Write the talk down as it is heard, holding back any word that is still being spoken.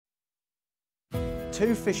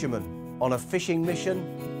Two fishermen on a fishing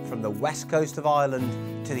mission from the west coast of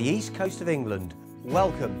Ireland to the east coast of England.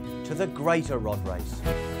 Welcome to the Greater Rod Race.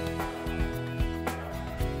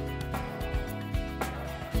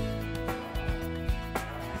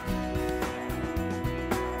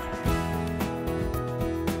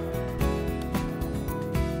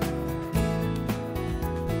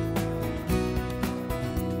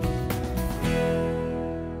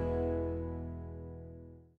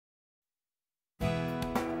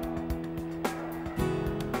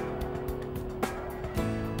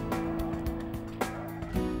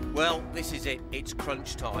 Well, this is it. It's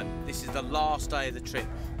crunch time. This is the last day of the trip.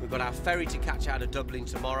 We've got our ferry to catch out of Dublin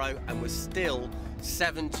tomorrow, and we're still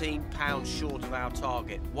 17 pounds short of our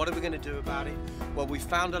target. What are we going to do about it? Well, we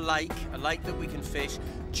found a lake that we can fish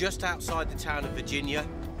just outside the town of Virginia.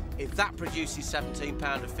 If that produces 17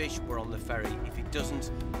 pounds of fish, we're on the ferry. If it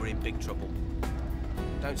doesn't, we're in big trouble.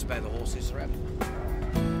 Don't spare the horses, Reb.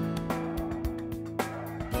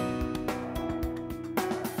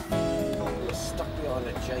 On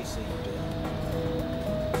a JCB.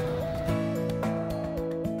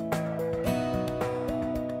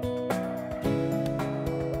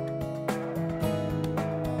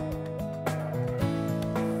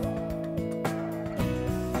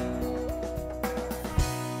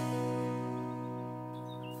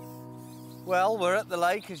 Well, we're at the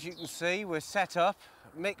lake, as you can see. We're set up.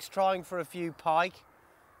 Mick's trying for a few pike,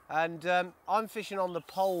 and I'm fishing on the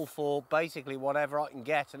pole for basically whatever I can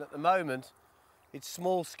get, and at the moment it's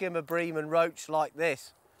small skimmer, bream and roach like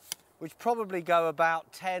this, which probably go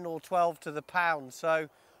about 10 or 12 to the pound. So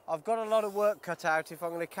I've got a lot of work cut out if I'm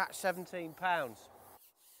going to catch 17 pounds.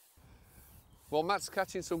 Well, Matt's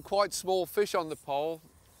catching some quite small fish on the pole,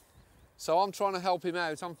 so I'm trying to help him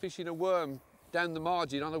out. I'm fishing a worm down the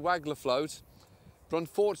margin on a waggler float, but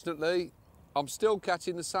unfortunately I'm still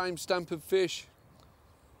catching the same stamp of fish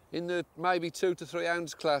in the maybe 2 to 3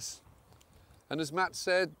 ounce class. And as Matt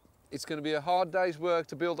said, it's going to be a hard day's work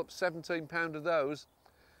to build up 17 pounds of those,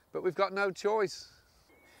 but we've got no choice.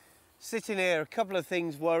 Sitting here, a couple of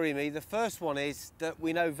things worry me. The first one is that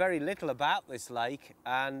we know very little about this lake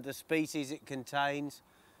and the species it contains,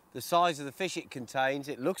 the size of the fish it contains.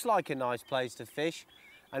 It looks like a nice place to fish,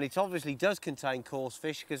 and it obviously does contain coarse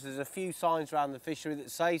fish because there's a few signs around the fishery that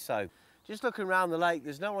say so. Just looking around the lake,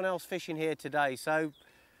 there's no one else fishing here today, so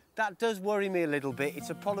that does worry me a little bit. It's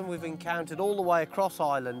a problem we've encountered all the way across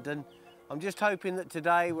Ireland, and I'm just hoping that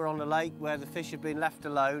today we're on a lake where the fish have been left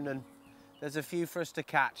alone and there's a few for us to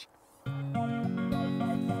catch.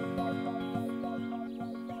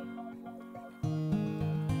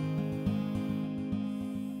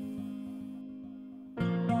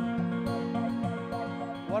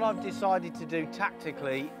 What I've decided to do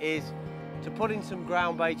tactically is to put in some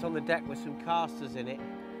ground bait on the deck with some casters in it,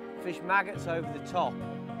 fish maggots over the top,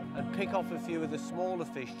 and pick off a few of the smaller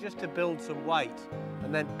fish just to build some weight,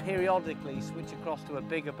 and then periodically switch across to a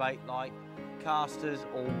bigger bait like casters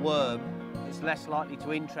or worm that's less likely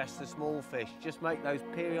to interest the small fish. Just make those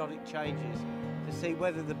periodic changes to see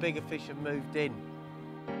whether the bigger fish have moved in.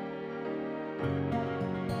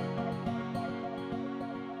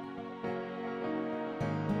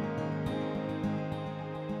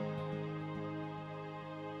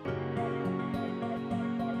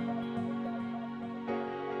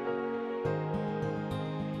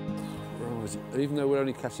 Even though we're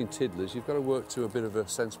only catching tiddlers, you've got to work to a bit of a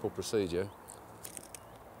sensible procedure.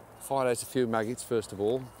 Fire out a few maggots first of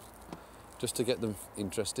all, just to get them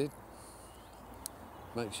interested.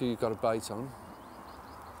 Make sure you've got a bait on.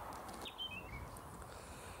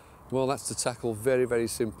 Well, that's the tackle, very, very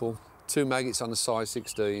simple. 2 maggots on a size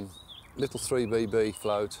 16, little 3BB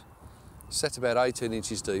float, set about 18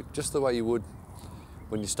 inches deep, just the way you would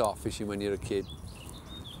when you start fishing when you're a kid.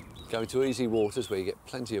 Go into easy waters where you get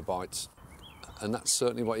plenty of bites. And that's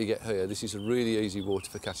certainly what you get here. This is a really easy water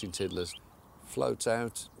for catching tiddlers. Float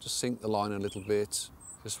out, just sink the line a little bit,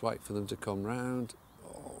 just wait for them to come round.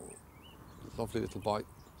 Oh, lovely little bite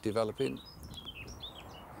developing.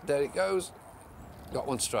 There it goes. Got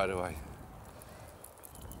one straight away.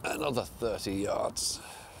 Another 30 yards.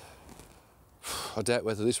 I doubt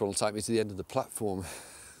whether this one will take me to the end of the platform.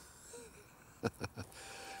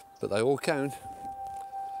 But they all count.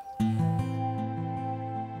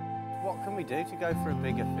 What can we do to go for a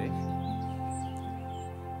bigger fish?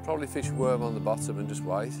 Probably fish worm on the bottom and just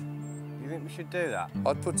wait. You think we should do that?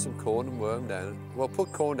 I'd put some corn and worm down. Well,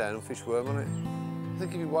 put corn down and fish worm on it. I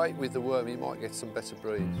think if you wait with the worm, you might get some better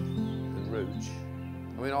breed than roach.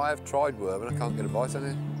 I mean, I have tried worm and I can't get a bite on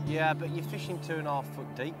it. Yeah, but you're fishing 2.5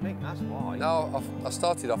 foot deep, Mick, that's why. No, I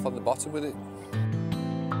started off on the bottom with it.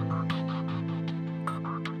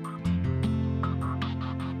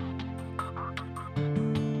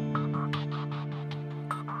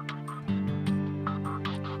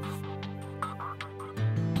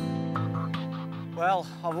 Well,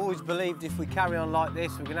 I've always believed if we carry on like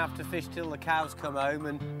this, we're going to have to fish till the cows come home,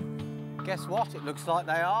 and guess what? It looks like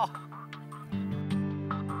they are.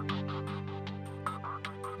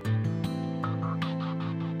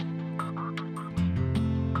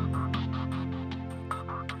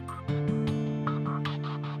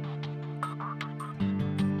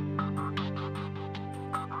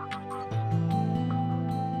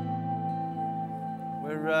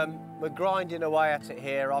 We're grinding away at it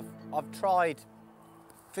here. I've tried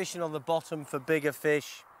fishing on the bottom for bigger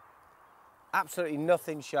fish. Absolutely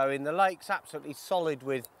nothing showing. The lake's absolutely solid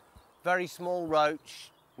with very small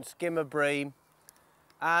roach and skimmer bream,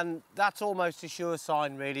 and that's almost a sure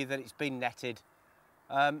sign really that it's been netted.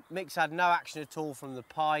 Mick's had no action at all from the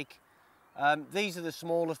pike. These are the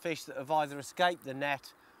smaller fish that have either escaped the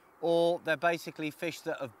net or they're basically fish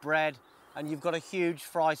that have bred, and you've got a huge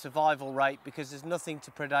fry survival rate because there's nothing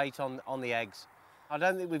to predate on the eggs. I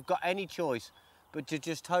don't think we've got any choice but to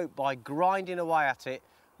just hope by grinding away at it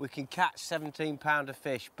we can catch 17-pounder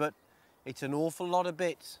fish, but it's an awful lot of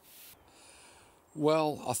bits.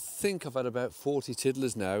 Well, I think I've had about 40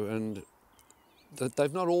 tiddlers now, and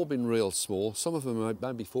they've not all been real small. Some of them are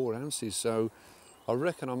maybe 4 ounces, so I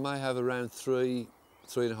reckon I may have around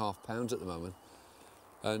 3.5 pounds at the moment.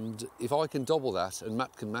 And if I can double that and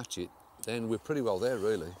Matt can match it, then we're pretty well there,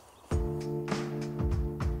 really.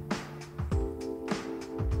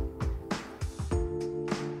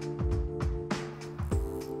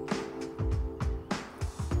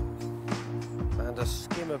 And a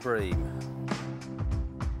skimmer bream.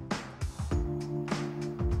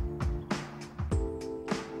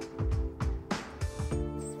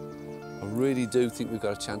 I really do think we've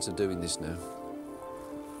got a chance of doing this now.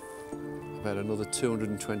 About another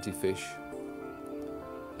 220 fish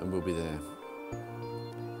and we'll be there.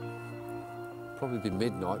 Probably be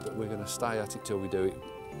midnight, but we're going to stay at it till we do it.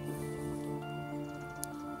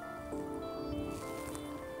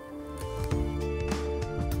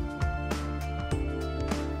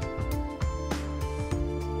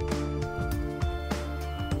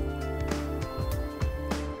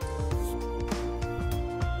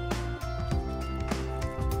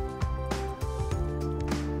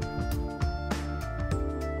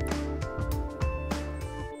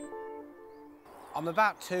 I'm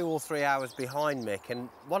about 2 or 3 hours behind Mick, and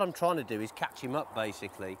what I'm trying to do is catch him up,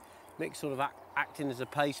 basically. Mick's sort of acting as a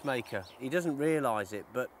pacemaker. He doesn't realise it,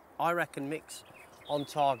 but I reckon Mick's on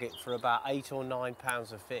target for about 8 or 9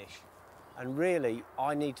 pounds of fish. And really,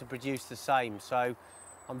 I need to produce the same, so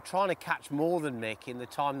I'm trying to catch more than Mick in the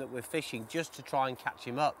time that we're fishing, just to try and catch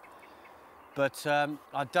him up. But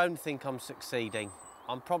I don't think I'm succeeding.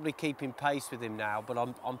 I'm probably keeping pace with him now, but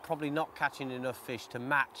I'm probably not catching enough fish to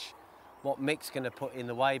match what Mick's going to put in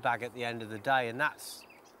the weigh bag at the end of the day, and that's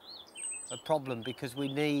a problem because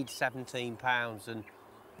we need 17 pounds, and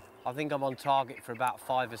I think I'm on target for about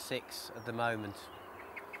 5 or 6 at the moment.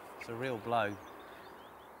 It's a real blow.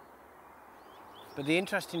 But the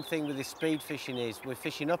interesting thing with this speed fishing is we're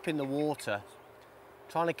fishing up in the water,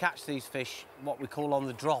 trying to catch these fish, what we call on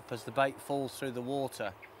the drop, as the bait falls through the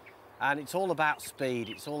water. And it's all about speed.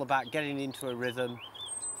 It's all about getting into a rhythm,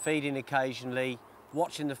 feeding occasionally,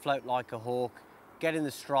 watching the float like a hawk, getting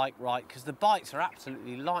the strike right, because the bites are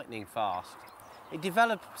absolutely lightning fast. It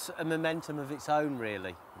develops a momentum of its own,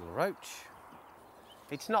 really. The roach.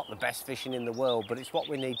 It's not the best fishing in the world, but it's what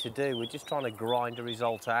we need to do. We're just trying to grind a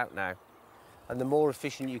result out now. And the more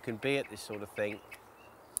efficient you can be at this sort of thing,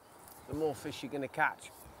 the more fish you're going to catch.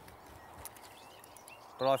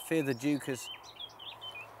 But I fear the Duke has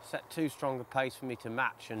set too strong a pace for me to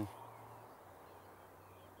match, and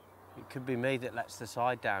it could be me that lets the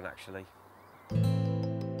side down, actually.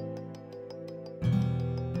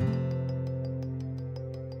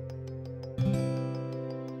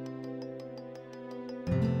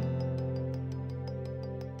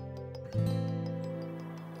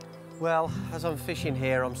 Well, as I'm fishing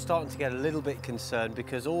here, I'm starting to get a little bit concerned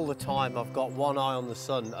because all the time I've got one eye on the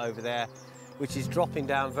sun over there, which is dropping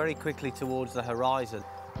down very quickly towards the horizon.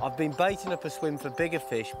 I've been baiting up a swim for bigger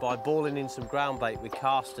fish by balling in some ground bait with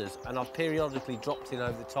casters, and I've periodically dropped in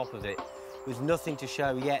over the top of it with nothing to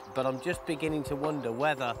show yet, but I'm just beginning to wonder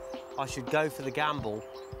whether I should go for the gamble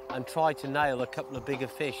and try to nail a couple of bigger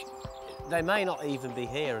fish. They may not even be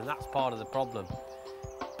here, and that's part of the problem,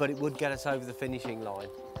 but it would get us over the finishing line.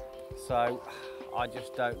 So I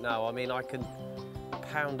just don't know. I mean, I can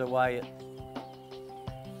pound away at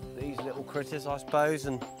these little critters, I suppose,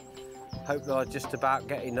 and hope that I just about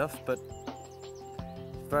get enough, but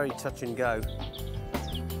it's very touch and go.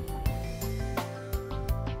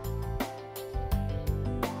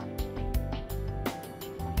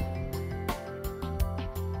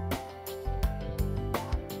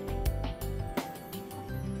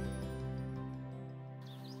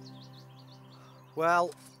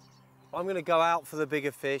 Well, I'm going to go out for the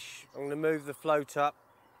bigger fish. I'm going to move the float up,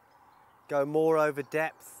 go more over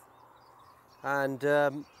depth, and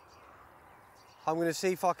I'm going to see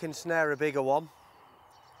if I can snare a bigger one.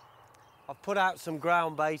 I've put out some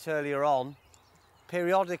ground bait earlier on.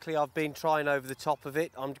 Periodically I've been trying over the top of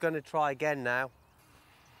it. I'm going to try again now.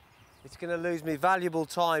 It's going to lose me valuable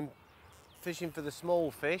time fishing for the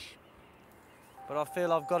small fish, but I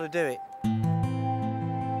feel I've got to do it.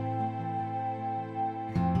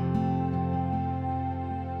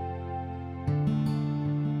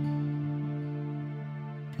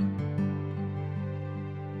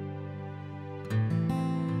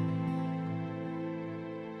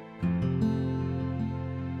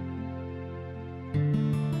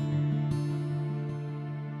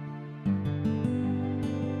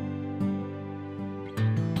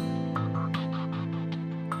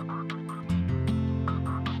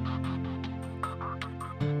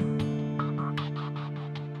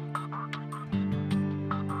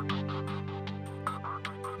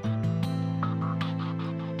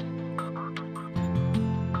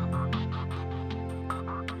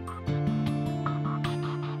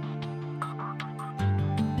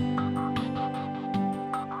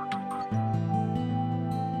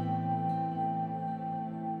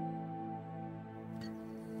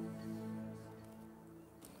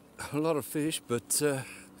 A lot of fish, but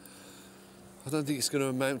I don't think it's going to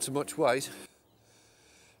amount to much weight.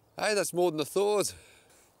 Hey, that's more than I thought.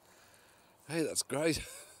 Hey, that's great.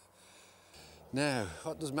 Now,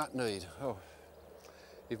 what does Matt need? Oh,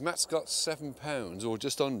 if Matt's got £7 or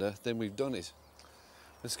just under, then we've done it.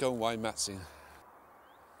 Let's go and weigh Matt's in.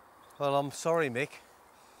 Well, I'm sorry, Mick.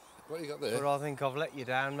 What you got there? But I think I've let you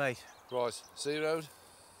down, mate. Right, Sea Road.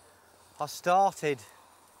 I started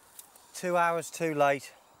 2 hours too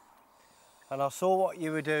late, and I saw what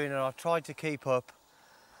you were doing and I tried to keep up,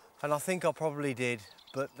 and I think I probably did,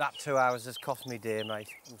 but that 2 hours has cost me dear, mate.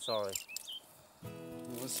 I'm sorry.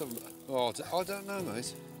 Oh, I don't know,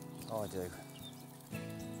 mate. I do.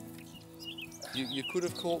 You could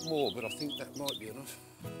have caught more, but I think that might be enough.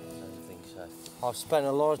 I don't think so. I've spent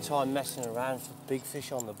a lot of time messing around for big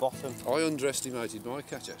fish on the bottom. I underestimated my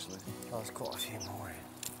catch, actually. Oh, there's quite a few more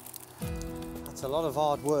in. That's a lot of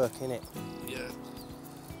hard work, isn't it? Yeah.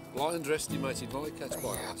 Well, I underestimated my catch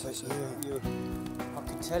by Yeah, that. but So I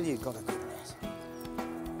can tell you've got a good net.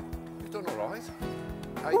 you've done all right.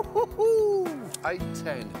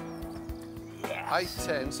 8.10. Yes.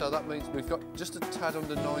 8.10, so that means we've got just a tad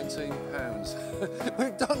under £19.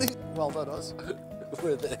 We've done it. Well done, us.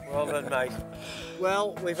 We're there. Well done, mate.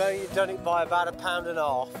 Well, we've only done it by about £1.5 pounds,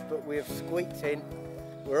 but we have squeaked in.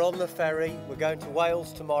 We're on the ferry, we're going to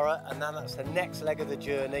Wales tomorrow, and then that's the next leg of the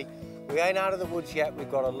journey. We ain't out of the woods yet,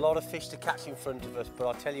 we've got a lot of fish to catch in front of us, but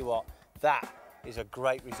I'll tell you what, that is a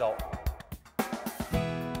great result.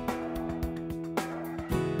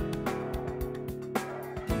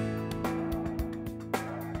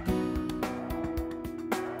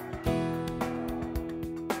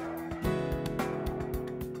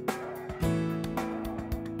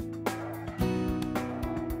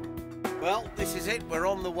 Well, this is it, we're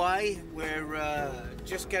on the way. We're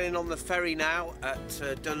just getting on the ferry now at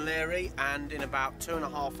Dun Laoghaire, and in about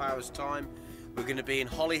 2.5 hours time we're going to be in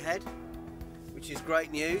Holyhead, which is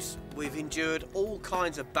great news. We've endured all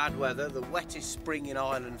kinds of bad weather, the wettest spring in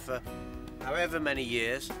Ireland for however many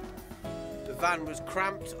years. The van was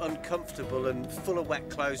cramped, uncomfortable and full of wet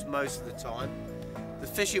clothes most of the time. The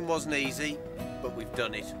fishing wasn't easy, but we've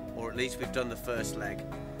done it, or at least we've done the first leg.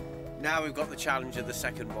 Now we've got the challenge of the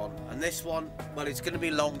second one, and this one, well, it's going to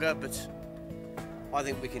be longer, but I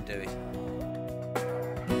think we can do it.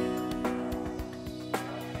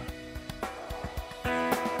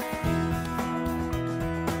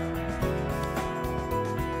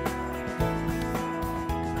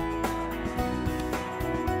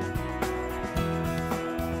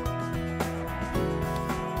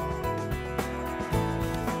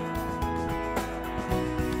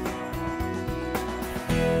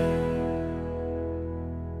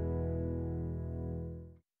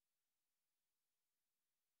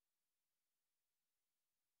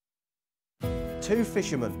 Two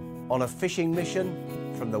fishermen on a fishing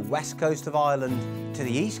mission from the west coast of Ireland to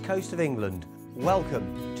the east coast of England.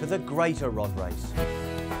 Welcome to the Greater Rod Race.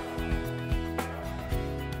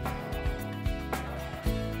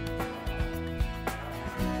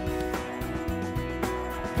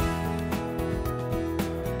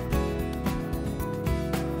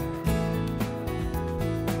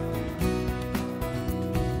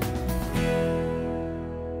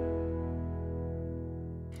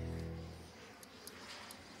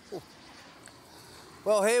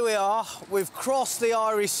 Well, here we are. We've crossed the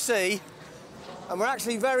Irish Sea And we're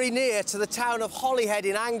actually very near to the town of Holyhead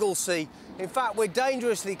in Anglesey. In fact, we're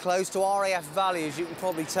dangerously close to RAF Valley, as you can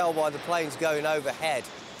probably tell by the planes going overhead.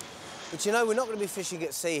 But you know, we're not going to be fishing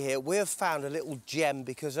at sea here. We have found a little gem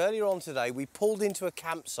because earlier on today we pulled into a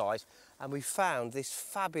campsite and we found this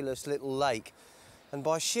fabulous little lake. And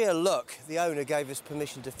by sheer luck, the owner gave us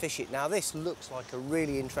permission to fish it. Now, this looks like a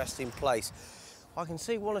really interesting place. I can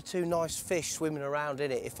see one or two nice fish swimming around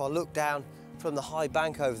in it. If I look down from the high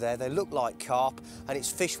bank over there, they look like carp, and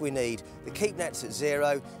it's fish we need. The keep net's at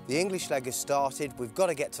 0, the English leg has started, we've got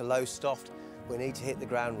to get to Lowestoft. We need to hit the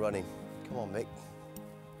ground running. Come on, Mick.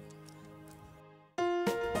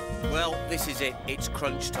 Well, this is it, it's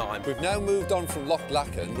crunch time. We've now moved on from Loch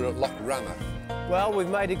Lacan, we're at Loch Rammer. Well, we've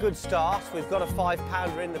made a good start. We've got a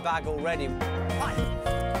 5-pounder in the bag already.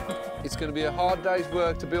 It's going to be a hard day's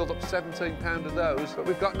work to build up 17 pound of those, but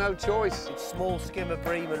we've got no choice. It's small skimmer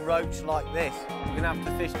bream and roach like this. We're going to have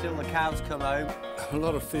to fish till the cows come home. A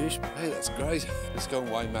lot of fish. Hey, that's great. Let's go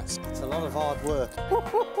and weigh Matt's. It's a lot of hard work.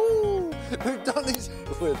 We've done it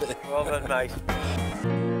with it. Well done, mate.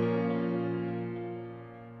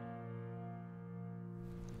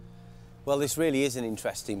 Well, this really is an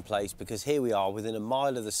interesting place because here we are within a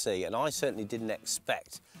mile of the sea, and I certainly didn't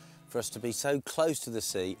expect for us to be so close to the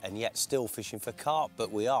sea and yet still fishing for carp, but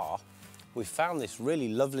we are. We've found this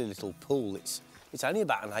really lovely little pool. It's only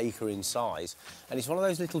about an acre in size, and it's one of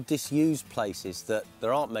those little disused places that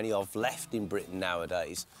there aren't many of left in Britain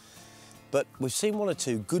nowadays. But we've seen one or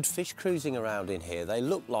two good fish cruising around in here. They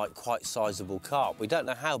look like quite sizable carp. We don't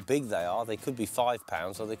know how big they are. They could be 5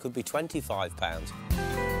 pounds or they could be 25 pounds.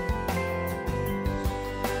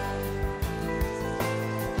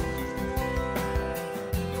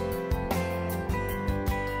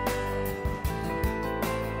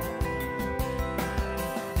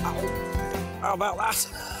 How about that?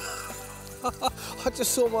 I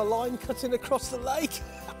just saw my line cutting across the lake.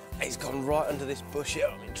 It's gone right under this bush here.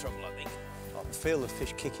 I'm in trouble, I think. I can feel the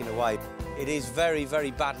fish kicking away. It is very,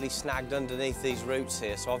 very badly snagged underneath these roots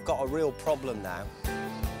here, so I've got a real problem now.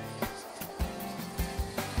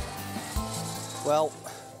 Well,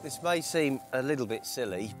 this may seem a little bit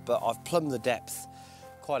silly, but I've plumbed the depth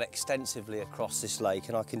quite extensively across this lake,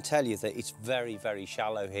 and I can tell you that it's very, very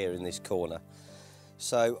shallow here in this corner.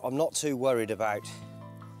 So I'm not too worried about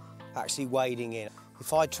actually wading in.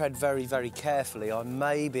 If I tread very, very carefully, I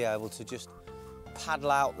may be able to just paddle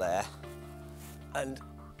out there and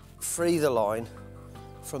free the line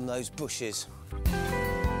from those bushes.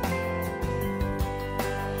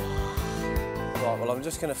 Right, well, I'm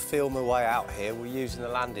just going to feel my way out here. We're using the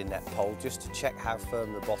landing net pole just to check how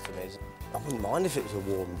firm the bottom is. I wouldn't mind if it was a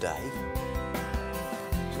warm day.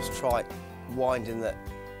 Just try winding the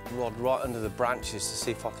rod right under the branches to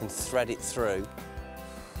see if I can thread it through.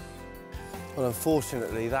 Well,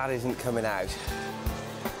 unfortunately, that isn't coming out.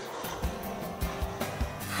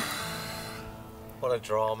 What a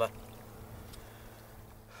drama.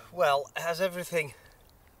 Well, as everything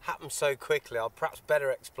happened so quickly, I'll perhaps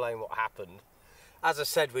better explain what happened. As I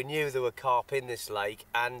said, we knew there were carp in this lake,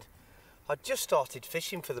 and I'd just started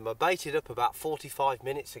fishing for them. I baited up about 45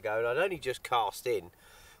 minutes ago, and I'd only just cast in.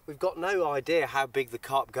 We've got no idea how big the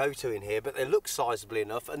carp go to in here, but they look sizable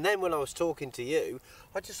enough. And then when I was talking to you,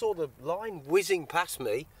 I just saw the line whizzing past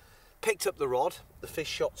me, picked up the rod, the fish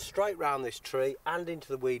shot straight round this tree and into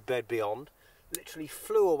the weed bed beyond, literally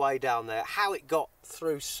flew away down there. How it got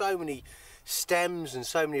through so many stems and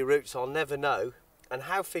so many roots, I'll never know. And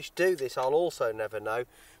how fish do this, I'll also never know.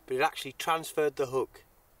 But it actually transferred the hook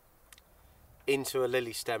into a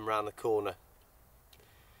lily stem round the corner.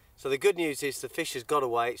 So the good news is the fish has got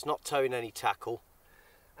away, it's not towing any tackle.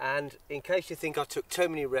 And in case you think I took too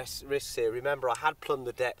many risks here, remember I had plumbed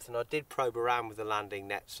the depth and I did probe around with the landing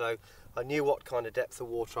net, so I knew what kind of depth of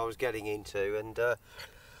water I was getting into, and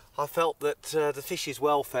I felt that the fish's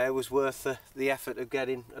welfare was worth the effort of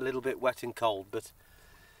getting a little bit wet and cold. But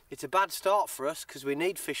it's a bad start for us because we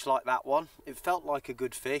need fish like that one. It felt like a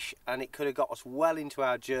good fish and it could have got us well into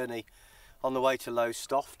our journey on the way to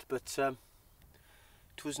Lowestoft, but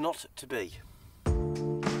it was not to be.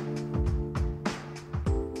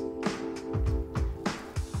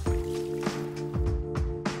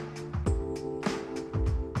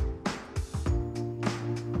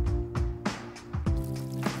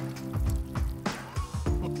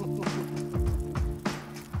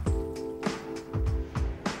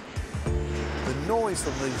 The noise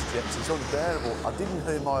from these jets is unbearable. I didn't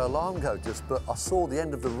hear my alarm go just, but I saw the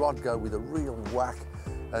end of the rod go with a real whack,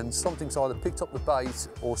 and something's either picked up the bait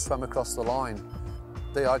or swam across the line.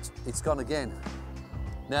 There, it's gone again.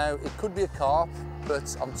 Now, it could be a carp,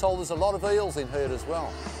 but I'm told there's a lot of eels in here as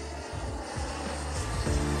well.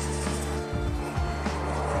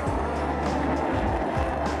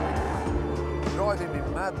 driving me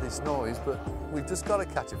mad, this noise, but we've just got to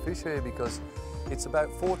catch a fish here because it's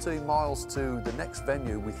about 14 miles to the next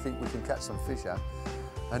venue we think we can catch some fish at.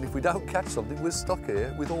 And if we don't catch something, we're stuck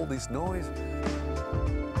here with all this noise.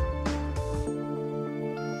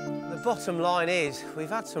 The bottom line is we've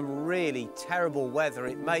had some really terrible weather.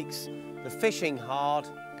 It makes the fishing hard.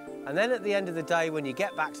 And then at the end of the day, when you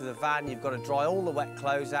get back to the van, you've got to dry all the wet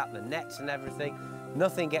clothes out, the nets and everything.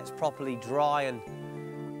 Nothing gets properly dry and,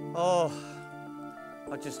 oh,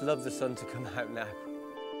 I just love the sun to come out now.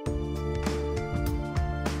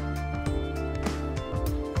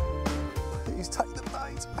 Please take the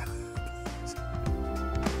bait.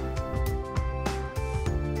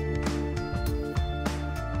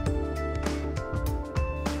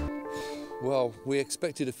 Well, we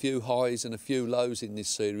expected a few highs and a few lows in this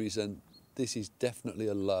series, and this is definitely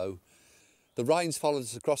a low. The rain's followed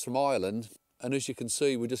us across from Ireland, and as you can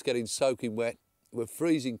see, we're just getting soaking wet. We're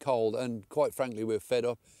freezing cold, and quite frankly, we're fed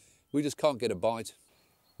up. We just can't get a bite.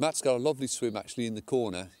 Matt's got a lovely swim actually in the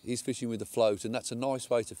corner. He's fishing with a float, and that's a nice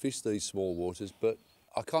way to fish these small waters, but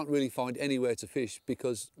I can't really find anywhere to fish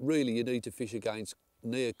because really you need to fish against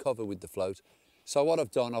near cover with the float. So what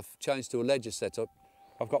I've done, I've changed to a ledger setup.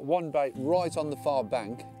 I've got one bait right on the far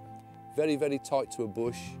bank, very, very tight to a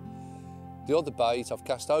bush. The other bait I've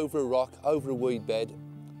cast over a rock, over a weed bed,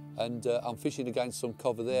 and I'm fishing against some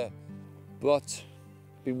cover there. But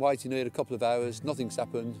been waiting here a couple of hours, nothing's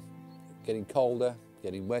happened, getting colder,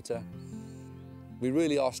 getting wetter. We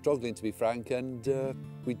really are struggling, to be frank, and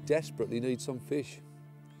we desperately need some fish.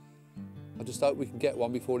 I just hope we can get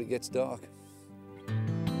one before it gets dark.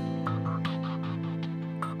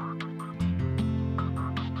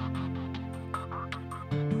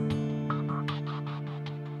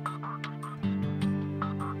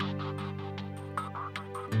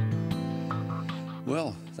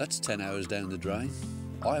 Well, that's 10 hours down the drain.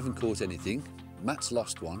 I haven't caught anything. Matt's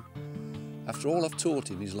lost one. After all I've taught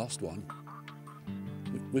him, he's lost one.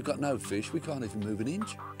 We've got no fish, we can't even move an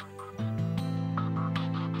inch.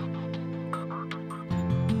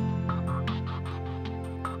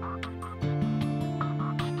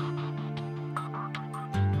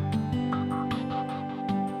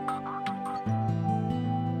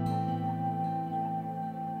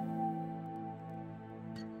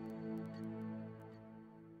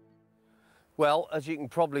 Well, as you can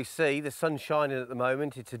probably see, the sun's shining at the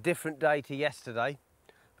moment. It's a different day to yesterday,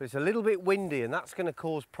 but it's a little bit windy and that's going to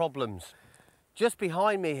cause problems. Just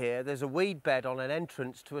behind me here, there's a weed bed on an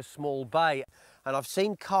entrance to a small bay, and I've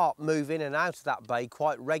seen carp move in and out of that bay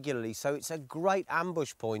quite regularly, so it's a great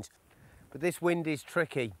ambush point. But this wind is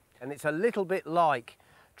tricky, and it's a little bit like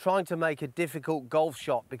trying to make a difficult golf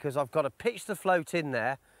shot because I've got to pitch the float in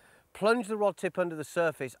there, plunge the rod tip under the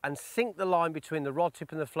surface and sink the line between the rod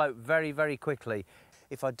tip and the float very, very quickly.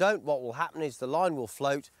 If I don't, what will happen is the line will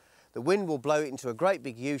float, the wind will blow it into a great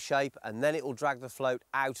big U shape, and then it will drag the float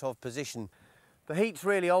out of position. The heat's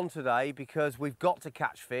really on today because we've got to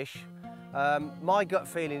catch fish. My gut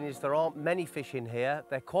feeling is there aren't many fish in here.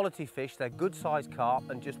 They're quality fish, they're good sized carp,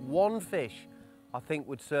 and just one fish I think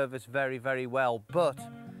would serve us very, very well. But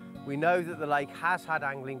we know that the lake has had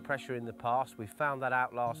angling pressure in the past. We found that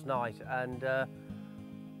out last night, and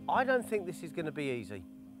I don't think this is going to be easy.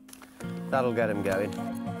 That'll get him going.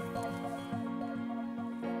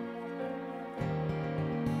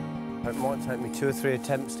 It might take me 2 or 3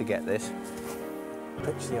 attempts to get this.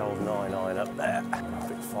 Pitch the old 9-iron up there, a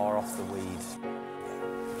bit far off the weeds.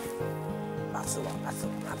 That's the one, that's the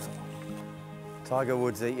one, that's the one. Tiger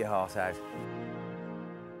Woods, eat your heart out.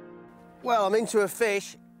 Well, I'm into a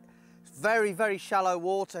fish. Very, very shallow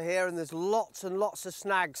water here, and there's lots and lots of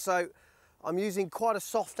snags, so I'm using quite a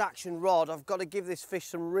soft action rod. I've got to give this fish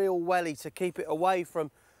some real welly to keep it away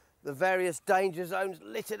from the various danger zones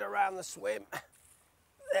littered around the swim.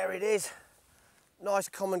 There it is. Nice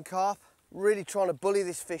common carp. Really trying to bully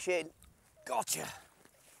this fish in. Gotcha.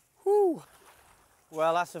 Whew.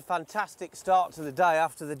 Well, that's a fantastic start to the day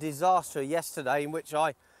after the disaster yesterday in which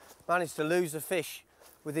I managed to lose a fish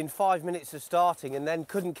within 5 minutes of starting and then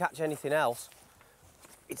couldn't catch anything else.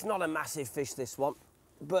 It's not a massive fish, this one,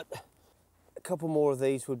 but a couple more of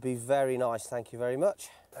these would be very nice, thank you very much.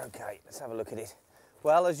 Okay, let's have a look at it.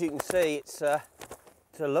 Well, as you can see, it's a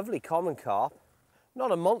lovely common carp.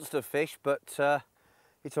 Not a monster fish, but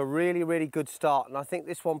it's a really, really good start, and I think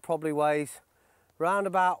this one probably weighs around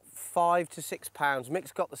about 5 to 6 pounds.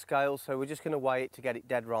 Mick's got the scales, so we're just going to weigh it to get it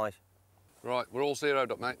dead right. Right, we're all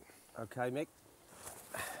zeroed up, mate. Okay, Mick.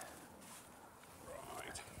 Right.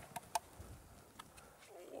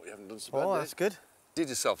 Oh, you haven't done so bad Oh, there. that's good. Did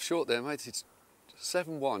yourself short there, mate. It's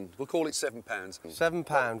 7.1. We'll call it £7.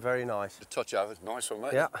 £7, very nice. A touch over. Nice one,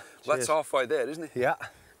 mate. Yeah. Well, that's halfway there, isn't it? Yeah.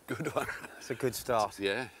 Good one. It's a good start.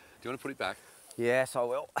 Yeah. Do you want to put it back? Yes, I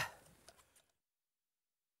will.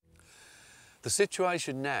 The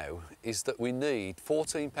situation now is that we need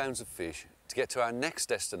 14 pounds of fish to get to our next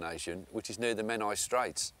destination, which is near the Menai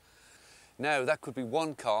Straits. Now, that could be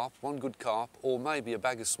one carp, one good carp, or maybe a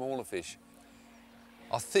bag of smaller fish.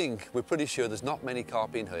 I think we're pretty sure there's not many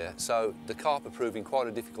carp in here, so the carp are proving quite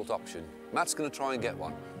a difficult option. Matt's going to try and get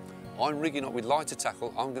one. I'm rigging up with lighter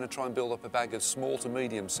tackle. I'm going to try and build up a bag of small to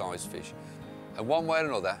medium-sized fish. And one way or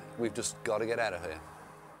another, we've just got to get out of here.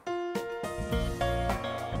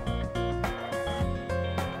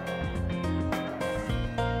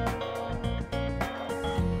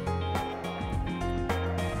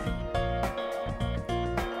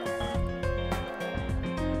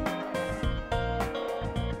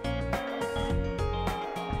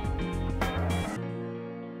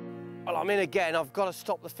 I mean, again, I've got to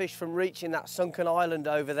stop the fish from reaching that sunken island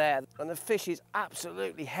over there. And the fish is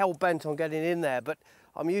absolutely hell-bent on getting in there, but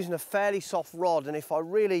I'm using a fairly soft rod, and if I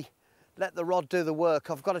really let the rod do the work,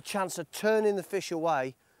 I've got a chance of turning the fish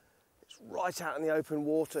away. It's right out in the open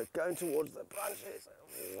water, going towards the branches.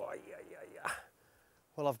 Oh, yeah.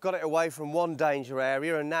 Well, I've got it away from one danger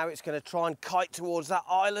area, and now it's going to try and kite towards that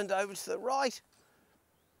island over to the right.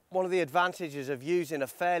 One of the advantages of using a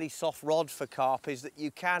fairly soft rod for carp is that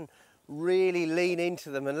you can really lean into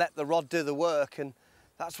them and let the rod do the work, and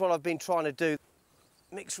that's what I've been trying to do.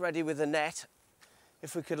 Mix ready with the net.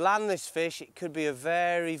 If we could land this fish, it could be a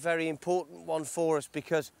very, very important one for us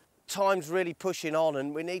because time's really pushing on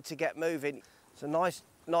and we need to get moving. It's a nice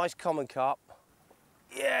common carp.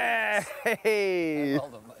 Yeah! Well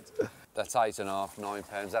done, mate. That's 8.5, 9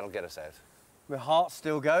 pounds. That'll get us out. My heart's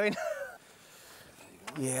still going.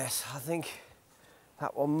 Yes, I think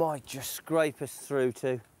that one might just scrape us through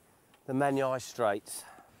to the Menai Straits.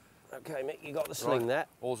 OK, Mick, you got the sling there?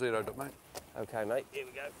 All zeroed up, mate. OK, mate, here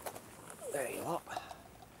we go. There you are.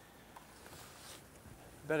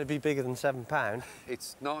 Better be bigger than £7.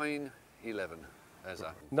 It's 9.11, as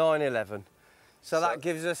that. 9.11. So that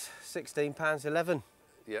gives us £16.11.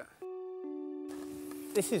 Yeah.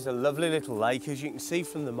 This is a lovely little lake, as you can see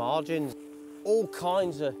from the margins. All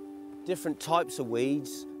kinds of different types of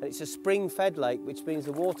weeds. And it's a spring-fed lake, which means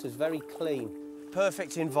the water's very clean.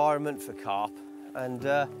 Perfect environment for carp, and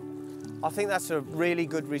I think that's a really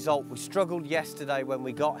good result. We struggled yesterday when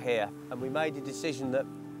we got here, and we made a decision that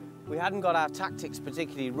we hadn't got our tactics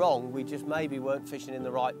particularly wrong, we just maybe weren't fishing in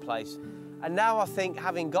the right place. And now I think,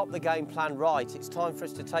 having got the game plan right, it's time for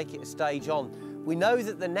us to take it a stage on. We know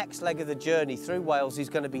that the next leg of the journey through Wales is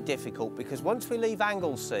going to be difficult because once we leave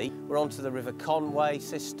Anglesey, we're onto the River Conway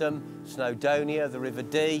system, Snowdonia, the River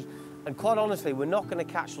Dee, and quite honestly, we're not going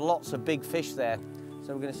to catch lots of big fish there.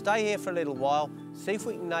 So we're going to stay here for a little while, see if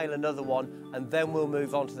we can nail another one, and then we'll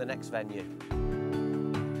move on to the next venue.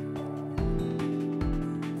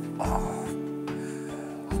 Oh,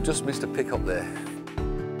 I've just missed a pick up there.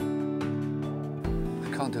 I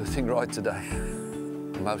can't do a thing right today.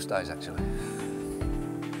 Most days, actually.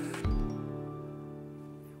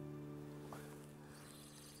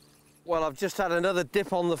 Well, I've just had another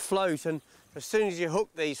dip on the float, and as soon as you hook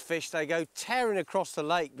these fish, they go tearing across the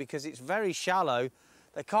lake because it's very shallow.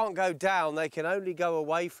 They can't go down, they can only go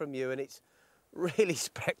away from you, and it's really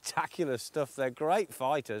spectacular stuff. They're great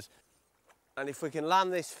fighters. And if we can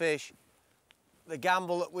land this fish, the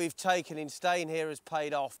gamble that we've taken in staying here has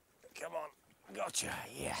paid off. Come on, gotcha,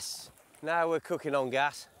 yes. Now we're cooking on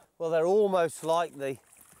gas. Well, they're almost like the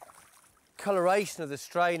coloration of the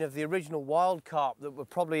strain of the original wild carp that were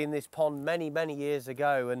probably in this pond many, many years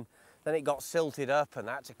ago, and then it got silted up and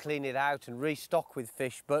I had to clean it out and restock with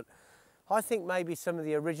fish. But I think maybe some of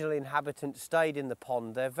the original inhabitants stayed in the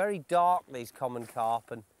pond. They're very dark, these common carp,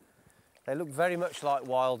 and they look very much like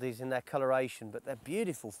wildies in their coloration, but they're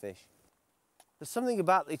beautiful fish. There's something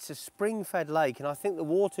about it's a spring-fed lake, and I think the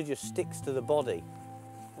water just sticks to the body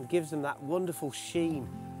and gives them that wonderful sheen.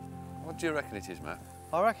 What do you reckon it is, Matt?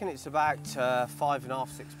 I reckon it's about £5.5,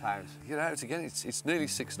 £6. Get out again, it's nearly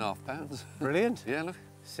 £6.5. Brilliant. Yeah, look.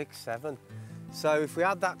 6, 7. So if we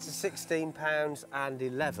add that to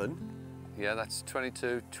 £16.11. Yeah, that's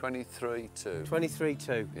 22, 23, 2.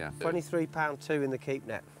 23.2. Yeah. £23.2 in the keep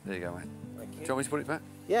net. There you go, mate. Thank you. Do you want me to put it back?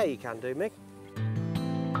 Yeah, you can do, Mick.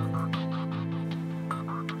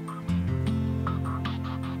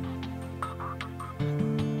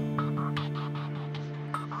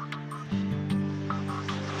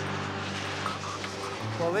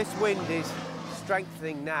 Well, this wind is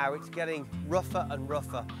strengthening now. It's getting rougher and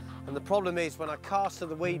rougher. And the problem is when I cast to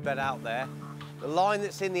the weed bed out there, The line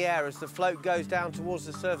that's in the air as the float goes down towards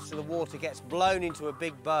the surface of the water gets blown into a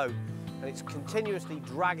big bow, and it's continuously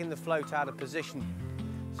dragging the float out of position.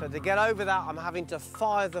 So to get over that, I'm having to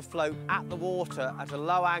fire the float at the water at a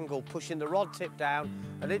low angle, pushing the rod tip down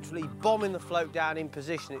and literally bombing the float down in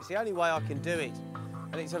position. It's the only way I can do it.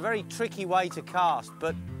 And it's a very tricky way to cast,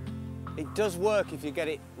 but it does work if you get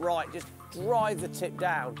it right. Just drive the tip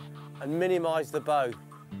down and minimise the bow.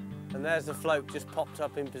 And there's the float just popped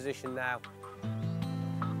up in position now.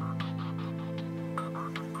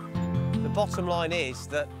 The bottom line is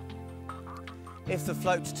that if the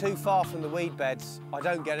float's too far from the weed beds, I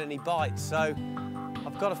don't get any bites, so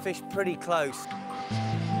I've got to fish pretty close.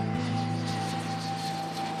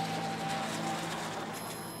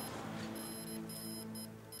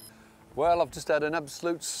 Well, I've just had an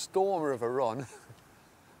absolute stormer of a run.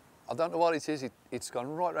 I don't know what it is. It's gone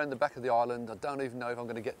right around the back of the island. I don't even know if I'm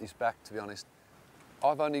going to get this back, to be honest.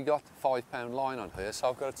 I've only got a £5 line on here, so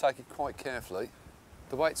I've got to take it quite carefully.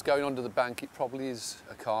 The way it's going under the bank, it probably is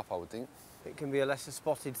a carp, I would think. It can be a lesser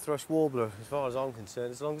spotted thrush warbler, as far as I'm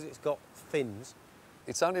concerned, as long as it's got fins.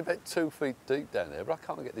 It's only about 2 feet deep down there, but I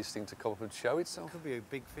can't get this thing to come up and show itself. It could be a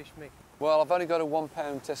big fish, Mick. Well, I've only got a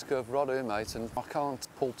 £1 test curve rod here, mate, and I can't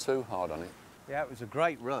pull too hard on it. Yeah, it was a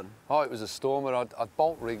great run. Oh, it was a stormer. I'd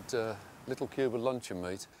bolt rigged a little cube of luncheon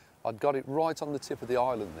meat. I'd got it right on the tip of the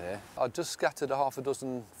island there. I'd just scattered a half a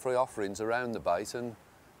dozen free offerings around the bait, and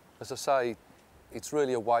as I say, it's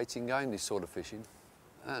really a waiting game, this sort of fishing.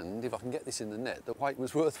 And if I can get this in the net, the wait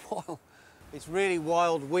was worthwhile. It's really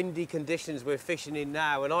wild, windy conditions we're fishing in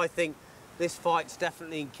now, and I think this fight's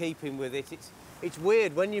definitely in keeping with it. It's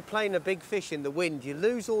weird, when you're playing a big fish in the wind, you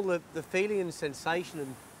lose all the feeling and sensation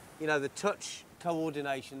and, you know, the touch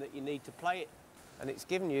coordination that you need to play it. And it's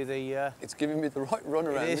giving you the... It's giving me the right run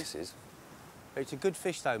around, this is. It's a good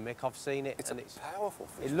fish though, Mick, I've seen it. It's a powerful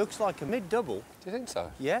fish. It looks like a mid-double. Do you think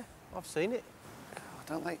so? Yeah, I've seen it. God,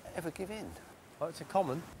 don't they ever give in? Oh, it's a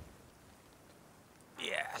common.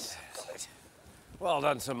 Yes. Well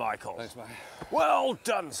done, Sir Michael. Thanks, mate. Well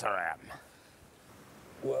done, Sir Am.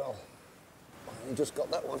 Well, you just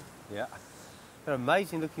got that one. Yeah. They're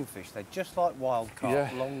amazing looking fish. They're just like wild carp,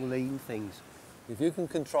 Yeah. long, lean things. If you can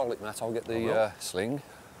control it, Matt, I'll get the sling.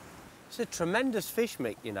 It's a tremendous fish,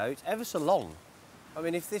 Mick, you know. It's ever so long. I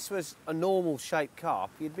mean, if this was a normal shaped carp,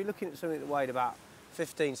 you'd be looking at something that weighed about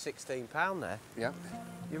 15, 16 pound there. Yeah.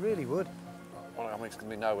 You really would. Well, I mean, it's going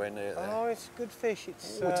to be nowhere near there. Oh, it's a good fish.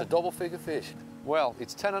 It's It's a double figure fish. Well,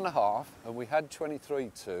 it's 10.5, and we had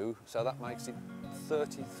 23.2, so that makes it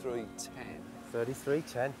 33.10.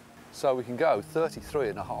 33.10. So we can go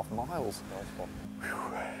 33.5 miles. Nice one.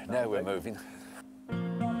 Whew, now we're moving.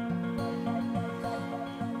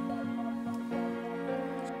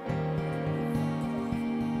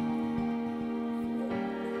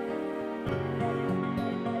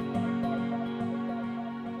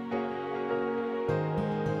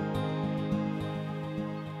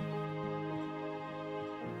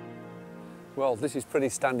 Well, this is pretty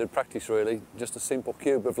standard practice really, just a simple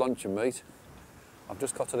cube of luncheon meat. I've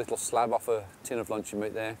just cut a little slab off a tin of luncheon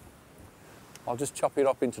meat there. I'll just chop it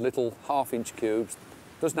up into little half-inch cubes.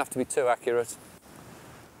 Doesn't have to be too accurate.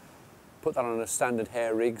 Put that on a standard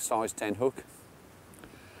hair rig, size 10 hook.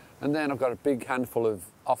 And then I've got a big handful of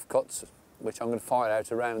offcuts, which I'm going to fire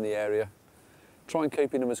out around the area. Try and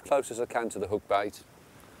keep them as close as I can to the hook bait.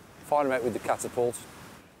 Fire them out with the catapult,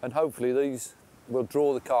 and hopefully these will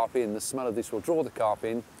draw the carp in. The smell of this will draw the carp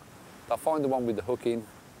in. I'll find the one with the hook in,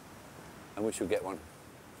 and we should get one.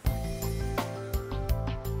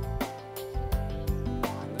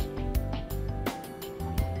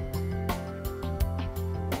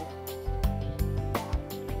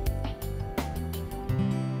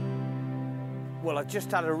 Well, I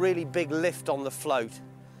just had a really big lift on the float,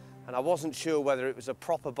 and I wasn't sure whether it was a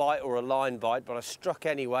proper bite or a line bite, but I struck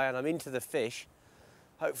anyway, and I'm into the fish.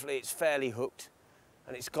 Hopefully it's fairly hooked,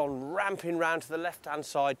 and it's gone ramping round to the left-hand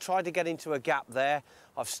side, tried to get into a gap there.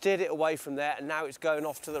 I've steered it away from there, and now it's going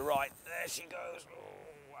off to the right. There she goes.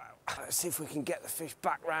 Oh, wow. Let's see if we can get the fish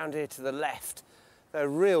back round here to the left. They're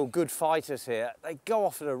real good fighters here. They go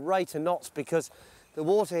off at a rate of knots because the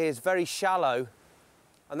water here is very shallow,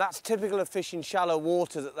 and that's typical of fish in shallow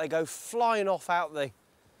water, that they go flying off out the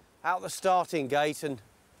starting gate and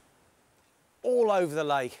all over the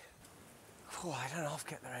lake. Oh, I don't know if I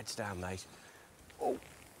get their heads down, mate. Oh.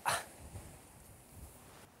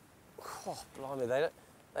 Oh, blimey,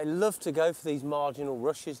 they love to go for these marginal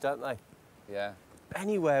rushes, don't they? Yeah.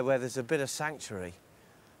 Anywhere where there's a bit of sanctuary,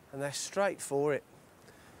 and they're straight for it.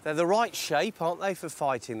 They're the right shape, aren't they, for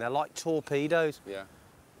fighting? They're like torpedoes. Yeah.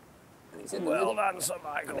 Well done, Sir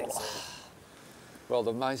Michael. Well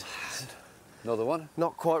done, mate. Another one?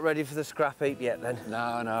 Not quite ready for the scrap heap yet then.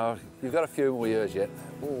 No, no, you've got a few more years yet.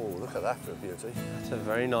 Oh, look at that for a beauty. That's a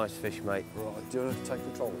very nice fish, mate. Right, do you want to take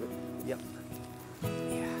control of it? Yep.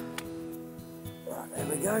 Yeah. Right, there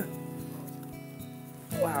we go.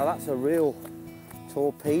 Wow, that's a real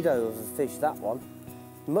torpedo of a fish, that one.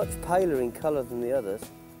 Much paler in colour than the others.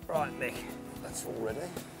 Right, Mick. That's all ready.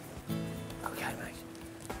 Okay, mate.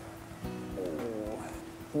 Oh,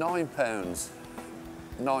 £9.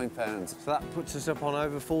 £9. So that puts us up on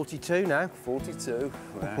over 42 now. 42.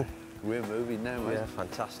 Well, we're moving now, mate. Yeah,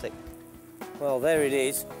 fantastic. Well, there it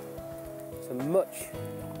is. It's a much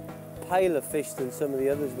paler fish than some of the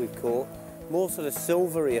others we've caught. More sort of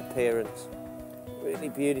silvery appearance. Really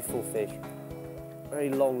beautiful fish. Very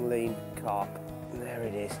long, lean carp. And there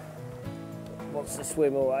it is. Wants to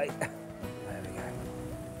swim away. There we go.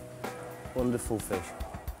 Wonderful fish.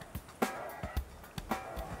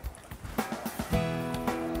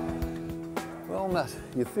 Well, Matt,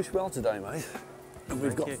 you fished well today, mate. And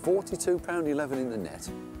we've got £42.11 in the net.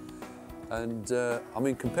 And, I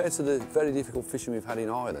mean, compared to the very difficult fishing we've had in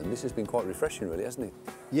Ireland, this has been quite refreshing, really, hasn't it?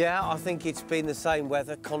 Yeah, I think it's been the same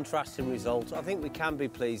weather, contrasting results. I think we can be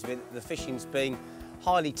pleased with it. The fishing's been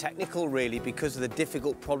highly technical, really, because of the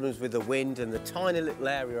difficult problems with the wind and the tiny little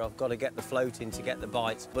area I've got to get the float in to get the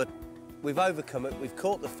bites. But we've overcome it, we've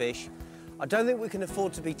caught the fish. I don't think we can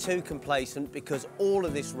afford to be too complacent because all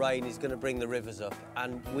of this rain is going to bring the rivers up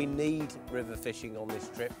and we need river fishing on this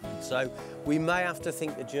trip. So we may have to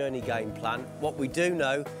think the journey game plan. What we do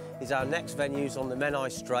know is our next venue's on the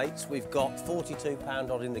Menai Straits. We've got 42 pound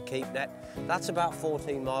odd in the keep net. That's about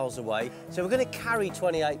 14 miles away. So we're going to carry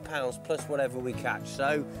 28 pounds plus whatever we catch.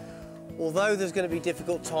 So although there's going to be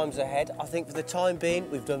difficult times ahead, I think for the time being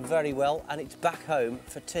we've done very well and it's back home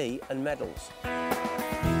for tea and medals.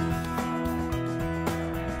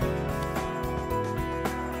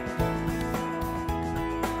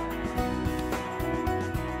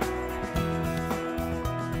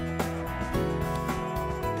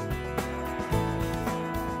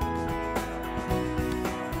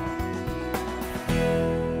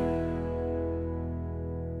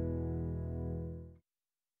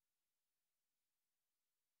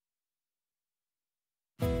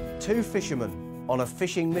 Two fishermen on a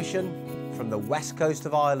fishing mission from the west coast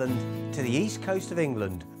of Ireland to the east coast of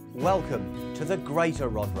England. Welcome to the Greater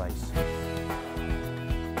Rod Race.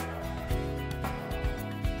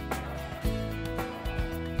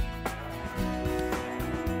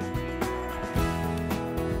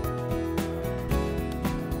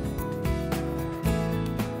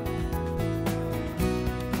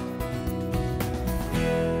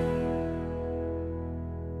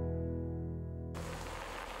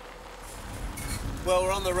 Well,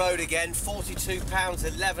 we're on the road again, 42 pounds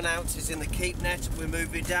 11 ounces in the keep net. We're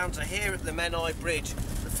moving down to here at the Menai Bridge.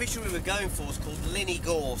 The fishery we're going for is called Linny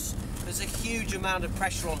Gorse. There's a huge amount of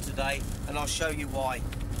pressure on today and I'll show you why.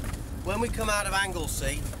 When we come out of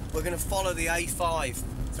Anglesey, we're going to follow the A5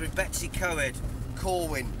 through Betsy Coed,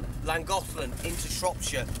 Corwin, Llangollen into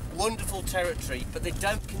Shropshire. Wonderful territory, but they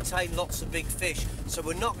don't contain lots of big fish, so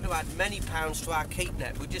we're not going to add many pounds to our keep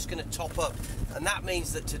net. We're just going to top up, and that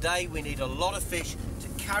means that today we need a lot of fish to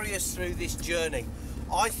carry us through this journey.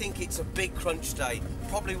 I think it's a big crunch day,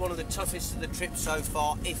 probably one of the toughest of the trip so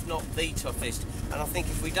far, if not the toughest, and I think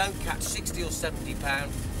if we don't catch 60 or 70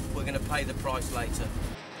 pounds, we're going to pay the price later.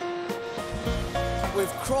 We've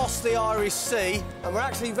crossed the Irish Sea and we're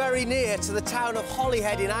actually very near to the town of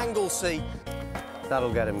Holyhead in Anglesey.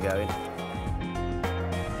 That'll get him going.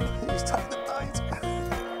 He's taken the bait.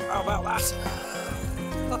 How about that?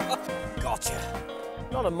 Gotcha.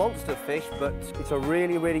 Not a monster fish, but it's a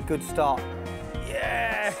really, really good start.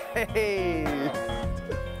 Yeah!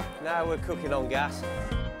 Now we're cooking on gas.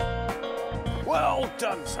 Well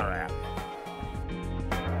done, sir.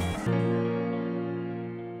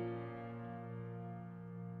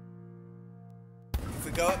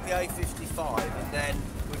 Go up the A55 and then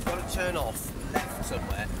we've got to turn off left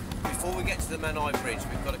somewhere. Before we get to the Menai Bridge,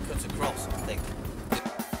 we've got to cut across, I think.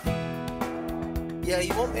 Yeah,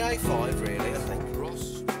 you want the A5 really, I think.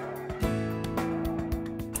 Ross.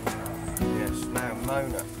 Yes, now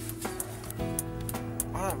Mona.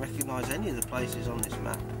 I don't recognise any of the places on this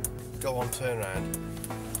map. Go on, turn round.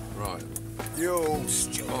 Right. You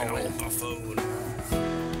stupid old buffoon.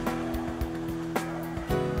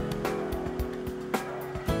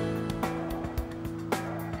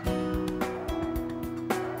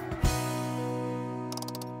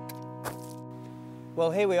 Well,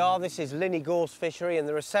 here we are. This is Linny Gorse Fishery and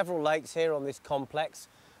there are several lakes here on this complex.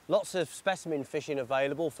 Lots of specimen fishing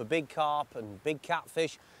available for big carp and big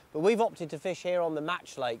catfish, but we've opted to fish here on the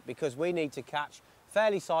Match Lake because we need to catch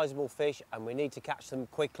fairly sizable fish, and we need to catch them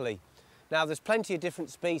quickly. Now, there's plenty of different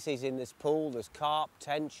species in this pool. There's carp,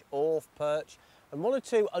 tench, orf, perch, and one or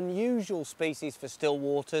two unusual species for still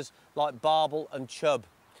waters like barbel and chub.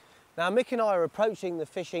 Now, Mick and I are approaching the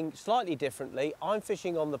fishing slightly differently. I'm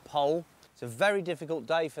fishing on the pole. It's a very difficult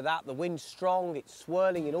day for that. The wind's strong, it's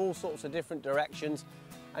swirling in all sorts of different directions,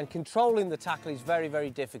 and controlling the tackle is very, very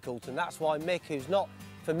difficult, and that's why Mick, who's not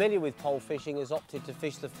familiar with pole fishing, has opted to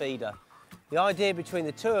fish the feeder. The idea between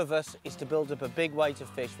the two of us is to build up a big weight of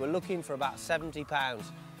fish. We're looking for about 70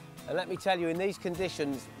 pounds. And let me tell you, in these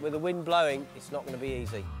conditions, with the wind blowing, it's not going to be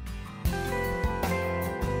easy.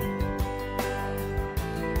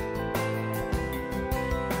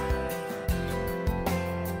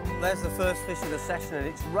 There's the first fish of the session, and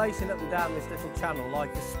it's racing up and down this little channel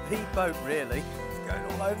like a speedboat, really. It's going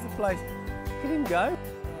all over the place. Look at him go.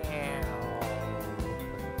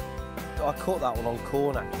 I caught that one on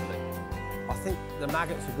corn, actually. I think the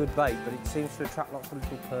maggot's a good bait, but it seems to attract lots of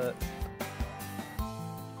little perch.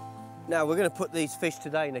 Now, we're going to put these fish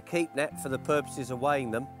today in a keep net for the purposes of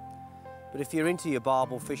weighing them. But if you're into your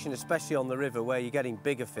barbel fishing, especially on the river where you're getting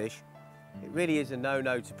bigger fish, it really is a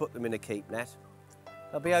no-no to put them in a keep net.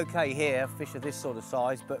 They'll be okay here, fish of this sort of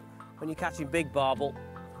size, but when you're catching big barbel,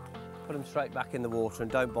 put them straight back in the water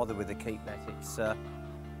and don't bother with the keep net.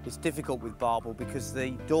 It's difficult with barbel because the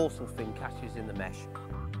dorsal fin catches in the mesh.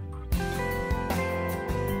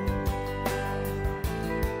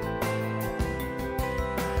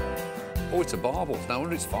 Oh, it's a barbel. No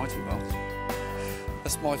wonder it's fighting well.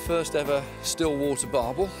 That's my first ever still water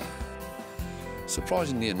barbel.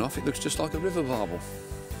 Surprisingly enough, it looks just like a river barbel.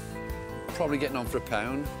 Probably getting on for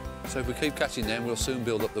 £1, so if we keep catching them, we'll soon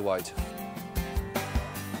build up the weight.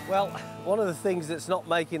 Well, one of the things that's not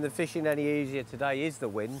making the fishing any easier today is the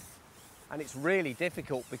wind, and it's really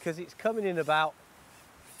difficult because it's coming in about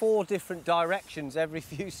 4 different directions every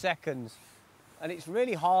few seconds, and it's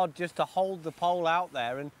really hard just to hold the pole out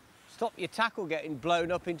there and stop your tackle getting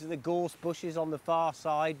blown up into the gorse bushes on the far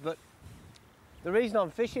side. But the reason I'm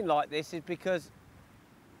fishing like this is because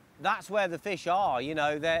that's where the fish are. You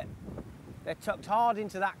know, they're tucked hard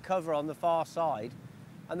into that cover on the far side,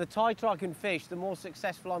 and the tighter I can fish, the more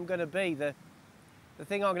successful I'm going to be. The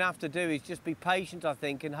thing I'm going to have to do is just be patient, I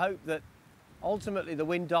think, and hope that ultimately the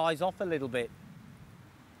wind dies off a little bit,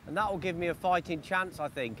 and that will give me a fighting chance, I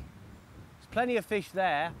think. There's plenty of fish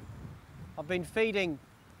there. I've been feeding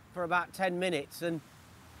for about 10 minutes, and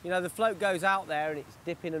you know, the float goes out there and it's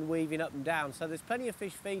dipping and weaving up and down, so there's plenty of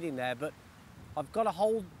fish feeding there, but I've got to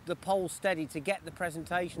hold the pole steady to get the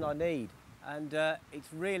presentation I need, and it's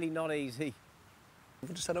really not easy.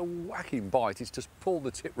 We've just had a whacking bite. It's just pulled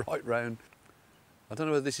the tip right round. I don't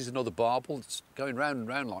know whether this is another barbel. It's going round and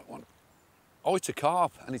round like one. Oh, it's a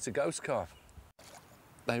carp, and it's a ghost carp.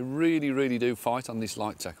 They really, really do fight on this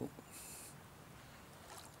light tackle.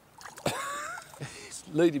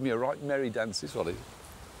 Leading me a right merry dance, this one is.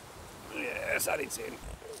 Yes, that it's in.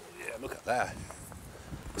 Yeah, look at that.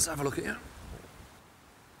 Let's have a look at you.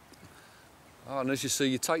 Oh, and as you see,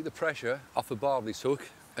 you take the pressure off a barbless hook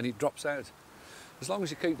and it drops out. As long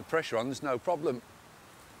as you keep the pressure on, there's no problem.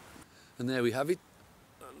 And there we have it.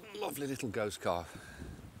 A lovely little ghost carp.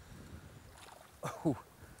 Oh,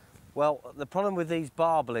 well, the problem with these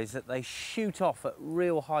barbel is that they shoot off at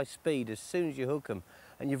real high speed as soon as you hook them.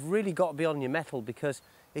 And you've really got to be on your mettle, because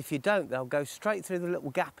if you don't, they'll go straight through the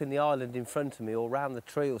little gap in the island in front of me or round the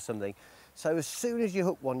tree or something. So as soon as you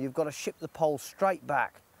hook one, you've got to ship the pole straight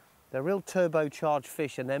back. They're real turbocharged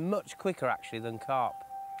fish, and they're much quicker actually than carp.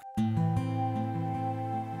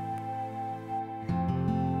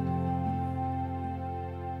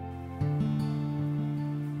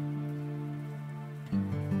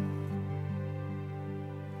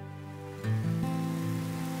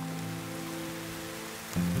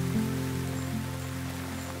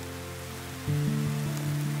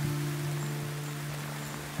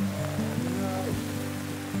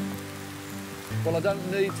 Well, I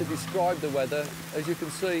don't need to describe the weather. As you can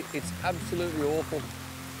see, it's absolutely awful.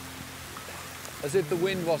 As if the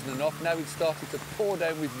wind wasn't enough, now it's started to pour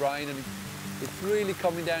down with rain, and it's really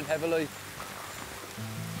coming down heavily.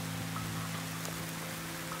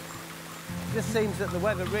 It just seems that the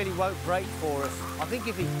weather really won't break for us. I think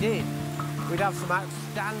if it did, we'd have some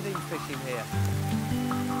outstanding fishing here.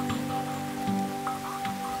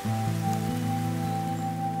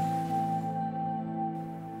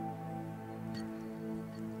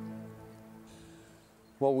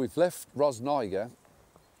 Well, we've left Rosniger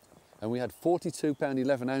and we had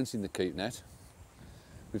 £42.11 ounce in the keep net.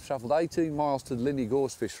 We've travelled 18 miles to the Linney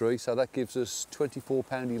Gorse fishery, so that gives us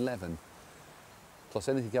 £24.11, plus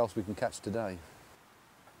anything else we can catch today.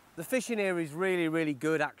 The fishing here is really, really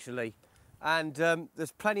good actually. And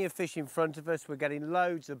there's plenty of fish in front of us. We're getting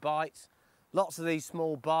loads of bites. Lots of these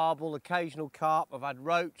small barbel, occasional carp. I've had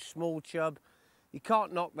roach, small chub. You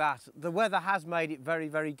can't knock that. The weather has made it very,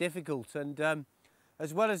 very difficult. And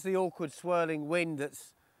as well as the awkward swirling wind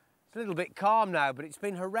it's a little bit calm now, but it's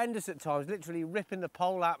been horrendous at times, literally ripping the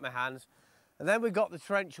pole out my hands. And then we've got the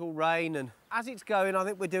torrential rain, and as it's going, I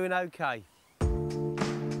think we're doing okay.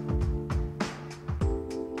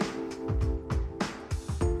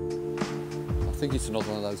 I think it's another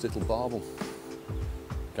one of those little barbel,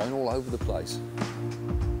 going all over the place.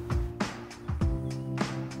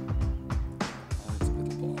 Oh, it's a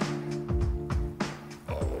little barbel.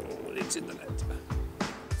 Oh, it's in the net.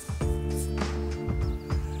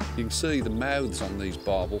 You can see the mouths on these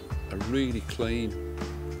barbel are really clean.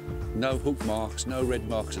 No hook marks, no red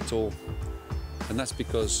marks at all. And that's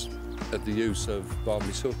because of the use of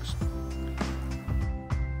barbless hooks.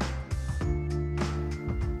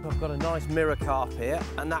 I've got a nice mirror carp here,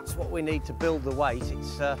 and that's what we need to build the weight.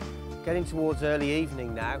 It's getting towards early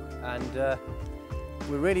evening now, and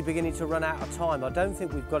we're really beginning to run out of time. I don't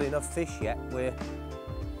think we've got enough fish yet. We're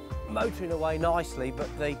motoring away nicely, but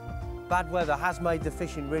the bad weather has made the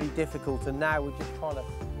fishing really difficult, and now we're just trying to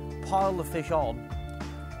pile the fish on.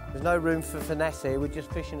 There's no room for finesse here. We're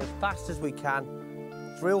just fishing as fast as we can.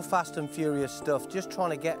 It's real fast and furious stuff, just trying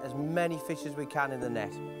to get as many fish as we can in the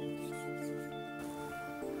net.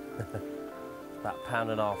 About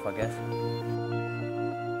 £1.5 pounds, I guess.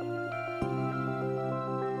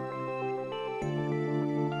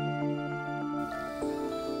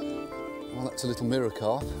 Well, that's a little mirror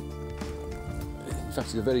carp. In fact,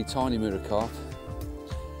 it's a very tiny mirror carp.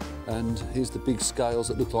 And here's the big scales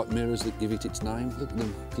that look like mirrors that give it its name. Look at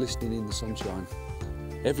them glistening in the sunshine.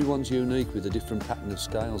 Everyone's unique with a different pattern of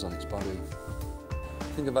scales on its body. I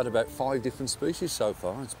think I've had about 5 different species so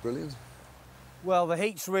far. It's brilliant. Well, the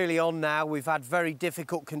heat's really on now. We've had very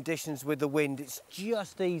difficult conditions with the wind. It's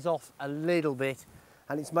just eased off a little bit,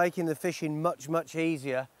 and it's making the fishing much, much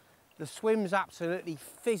easier. The swim's absolutely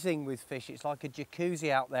fizzing with fish. It's like a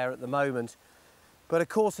jacuzzi out there at the moment. But of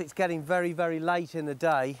course it's getting very, very late in the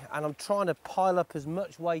day, and I'm trying to pile up as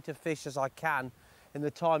much weight of fish as I can in the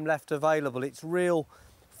time left available. It's real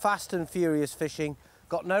fast and furious fishing.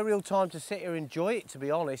 Got no real time to sit here and enjoy it, to be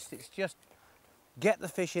honest. It's just get the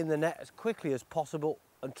fish in the net as quickly as possible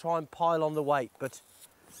and try and pile on the weight. But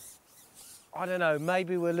I don't know,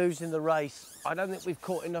 maybe we're losing the race. I don't think we've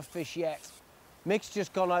caught enough fish yet. Mick's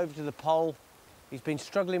just gone over to the pole. He's been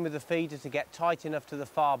struggling with the feeder to get tight enough to the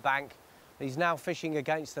far bank. He's now fishing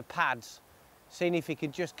against the pads, seeing if he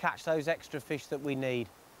can just catch those extra fish that we need.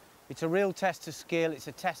 It's a real test of skill, it's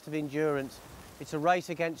a test of endurance, it's a race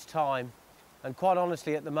against time, and quite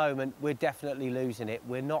honestly at the moment we're definitely losing it.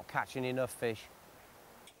 We're not catching enough fish.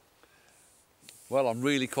 Well, I'm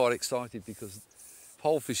really quite excited because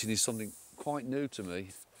pole fishing is something quite new to me.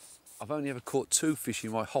 I've only ever caught 2 fish in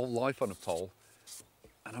my whole life on a pole,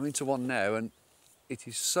 and I'm into one now, and it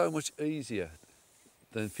is so much easier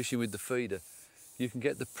than fishing with the feeder. You can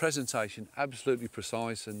get the presentation absolutely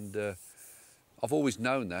precise, and I've always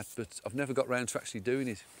known that, but I've never got round to actually doing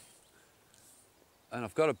it. And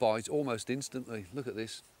I've got a bite almost instantly. Look at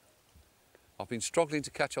this. I've been struggling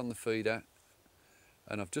to catch on the feeder,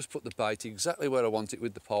 and I've just put the bait exactly where I want it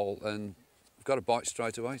with the pole, and I've got a bite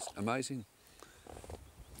straight away. It's amazing.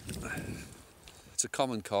 It's a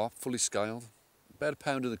common carp, fully scaled, about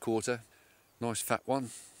 £1.25 pounds. Nice fat one,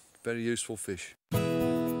 very useful fish.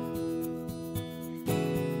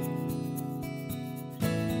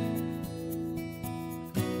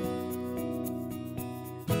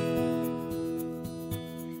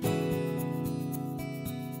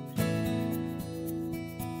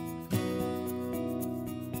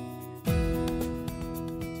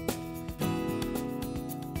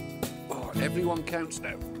 Everyone counts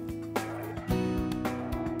now.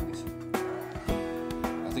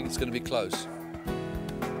 I think it's going to be close.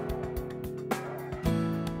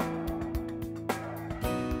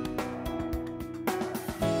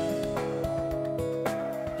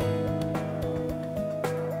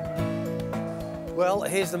 Well,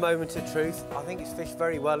 here's the moment of truth. I think it's fished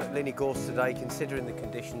very well at Linney Gorse today, considering the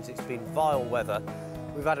conditions. It's been vile weather.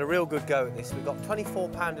 We've had a real good go at this. We've got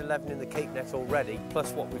 £24.11 in the keep net already,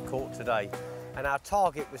 plus what we've caught today. And our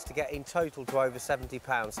target was to get in total to over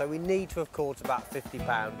 £70. So we need to have caught about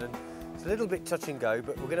 £50. And it's a little bit touch and go,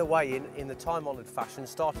 but we're going to weigh in the time-honoured fashion,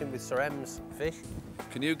 starting with Sir M's fish.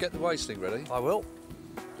 Can you get the weigh sling ready? I will.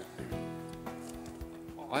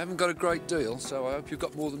 I haven't got a great deal, so I hope you've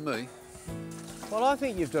got more than me. Well, I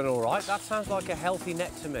think you've done all right. That sounds like a healthy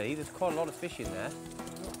net to me. There's quite a lot of fish in there.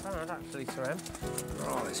 £5 actually, Sir M.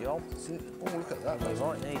 Right. Job. Oh, look at that. We mate.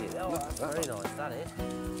 might need it. Oh, Look that's at that. very nice, that is.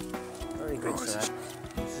 Very good, Right. Sir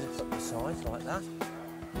M. Zip up the sides like that.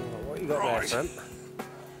 Right, what you got Right. there, Sir M?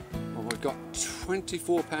 Well, we've got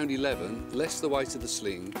 £24.11, less the weight of the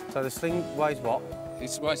sling. So the sling weighs what?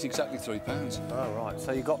 It weighs exactly £3. Oh, right.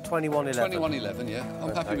 So you got 21.11. 21.11, yeah.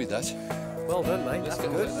 I'm happy Okay. with that. Well done, mate. Let's That's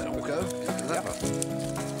get good. that. There we go. Look at that.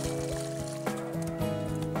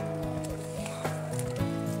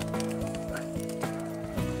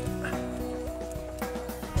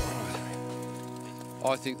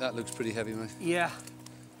 I think that looks pretty heavy, mate. Yeah.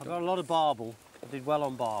 I've got a lot of barbel. I did well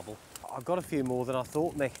on barbel. I've got a few more than I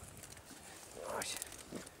thought, Mick. Right.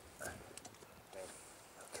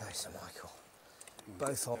 Okay, Sir Michael.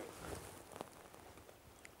 Both on.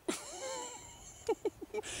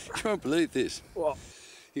 You won't believe this. What?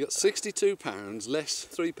 You got £62 less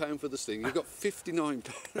 £3 for the sling. You've got £59.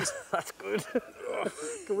 That's good.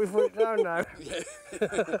 Can we put it down now?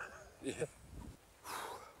 Yeah.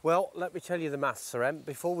 Well, let me tell you the maths, Sir M.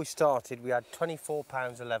 Before we started, we had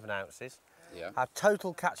 £24 11 ounces. Yeah. Our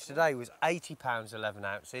total catch today was £80 11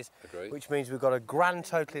 ounces, Agreed. which means we've got a grand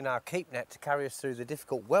total in our keep net to carry us through the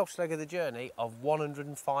difficult Welsh leg of the journey of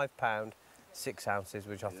 £105 6 ounces,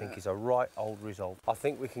 which I think is a right old result. I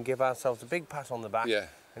think we can give ourselves a big pat on the back Yeah.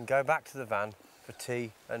 and go back to the van for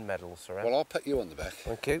tea and medals, Sir M. Well, I'll pat you on the back,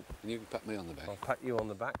 Thank you. and you can pat me on the back. I'll pat you on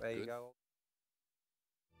the back. There you Good. go.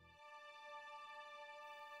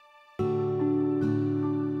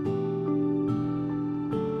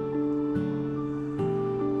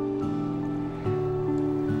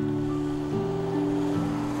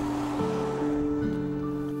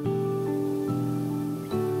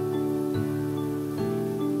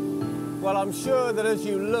 Well, I'm sure that as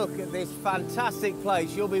you look at this fantastic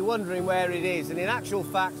place, you'll be wondering where it is. And in actual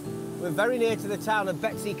fact, we're very near to the town of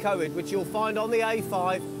Betsy Coed, which you'll find on the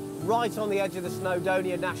A5, right on the edge of the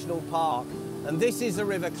Snowdonia National Park. And this is the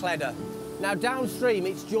River Cledda. Now, downstream,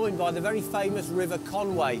 it's joined by the very famous River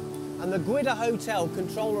Conway. And the Gwydda Hotel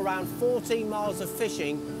control around 14 miles of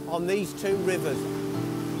fishing on these two rivers.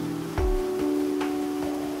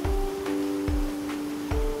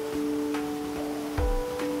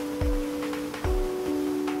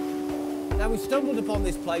 Now, we stumbled upon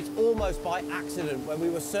this place almost by accident when we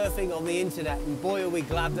were surfing on the internet, and boy are we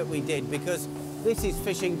glad that we did, because this is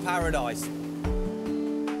fishing paradise.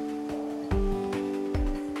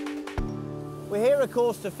 We're here, of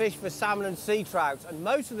course, to fish for salmon and sea trout, and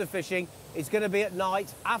most of the fishing is going to be at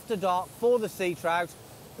night, after dark, for the sea trout.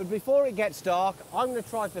 But before it gets dark, I'm going to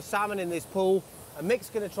try for salmon in this pool, and Mick's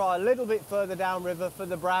going to try a little bit further downriver for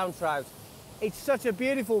the brown trout. It's such a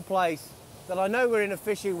beautiful place that I know we're in a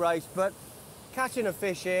fishing race, but catching a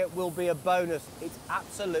fish here will be a bonus. It's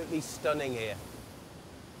absolutely stunning here.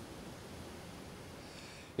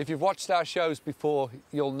 If you've watched our shows before,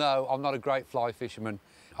 you'll know I'm not a great fly fisherman.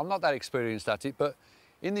 I'm not that experienced at it, but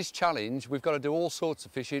in this challenge, we've got to do all sorts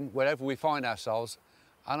of fishing wherever we find ourselves,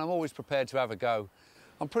 and I'm always prepared to have a go.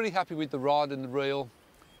 I'm pretty happy with the rod and the reel.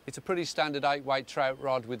 It's a pretty standard 8-weight trout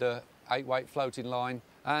rod with a 8-weight floating line,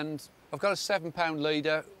 and I've got a 7-pound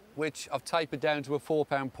leader, which I've tapered down to a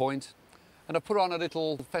 4-pound point, and I've put on a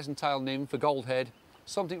little pheasant tail nymph, a gold head,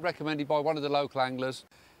 something recommended by one of the local anglers.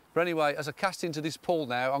 But anyway, as I cast into this pool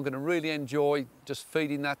now, I'm going to really enjoy just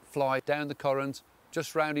feeding that fly down the current,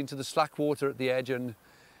 just round into the slack water at the edge, and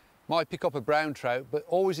might pick up a brown trout, but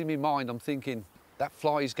always in my mind I'm thinking that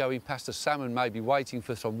fly is going past a salmon, maybe waiting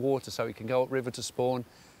for some water so it can go upriver to spawn.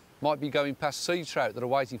 Might be going past sea trout that are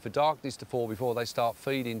waiting for darkness to fall before they start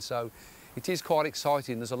feeding. So it is quite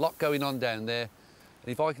exciting. There's a lot going on down there.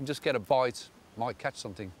 And if I can just get a bite, might catch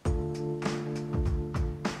something.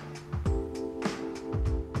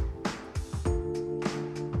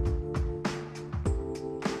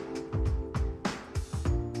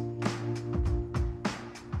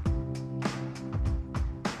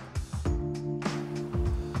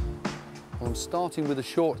 I'm starting with a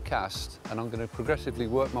short cast, and I'm going to progressively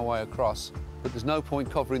work my way across, but there's no point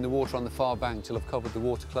covering the water on the far bank till I've covered the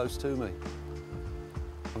water close to me.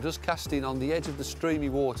 I'm just casting on the edge of the streamy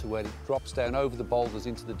water where it drops down over the boulders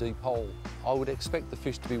into the deep hole. I would expect the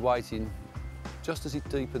fish to be waiting just as it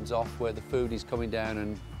deepens off, where the food is coming down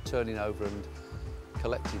and turning over and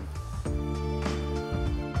collecting.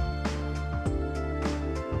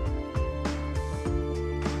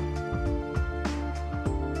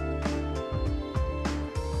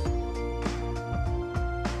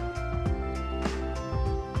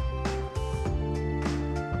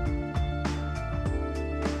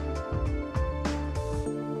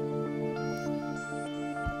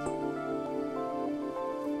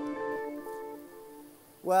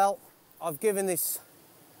 Well, I've given this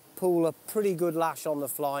pull a pretty good lash on the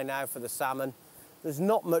fly now for the salmon. There's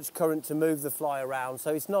not much current to move the fly around,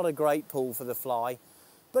 so it's not a great pull for the fly,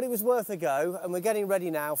 but it was worth a go, and we're getting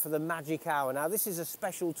ready now for the magic hour. Now, this is a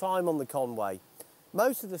special time on the Conway.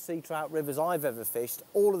 Most of the sea trout rivers I've ever fished,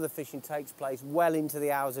 all of the fishing takes place well into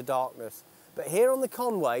the hours of darkness. But here on the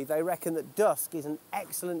Conway, they reckon that dusk is an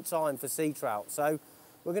excellent time for sea trout. So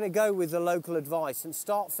we're going to go with the local advice and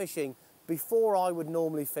start fishing before I would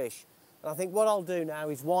normally fish. And I think what I'll do now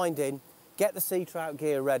is wind in, get the sea trout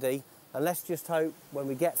gear ready, and let's just hope when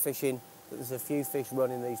we get fishing that there's a few fish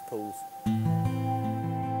running these pools.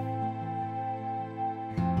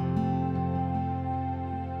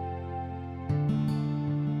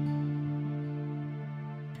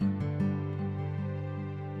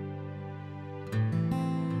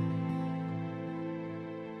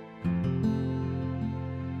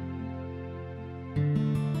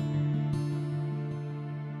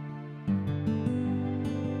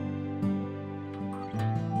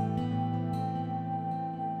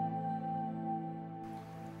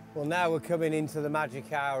 Well, now we're coming into the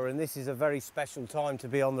magic hour, and this is a very special time to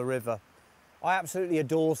be on the river. I absolutely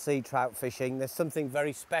adore sea trout fishing. There's something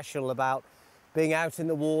very special about being out in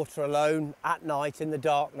the water alone at night in the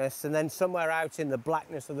darkness, and then somewhere out in the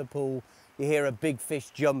blackness of the pool, you hear a big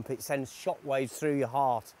fish jump. It sends shockwaves through your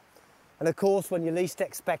heart. And of course, when you least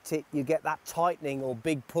expect it, you get that tightening or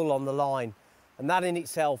big pull on the line. And that in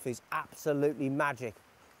itself is absolutely magic.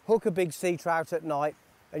 Hook a big sea trout at night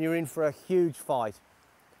and you're in for a huge fight.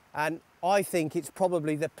 And I think it's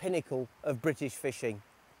probably the pinnacle of British fishing.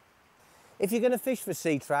 If you're going to fish for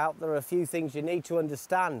sea trout, there are a few things you need to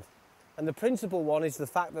understand. And the principal one is the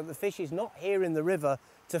fact that the fish is not here in the river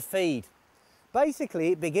to feed.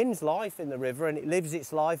 Basically, it begins life in the river and it lives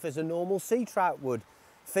its life as a normal sea trout would,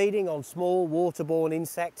 feeding on small waterborne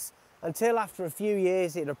insects until after a few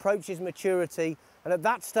years it approaches maturity, and at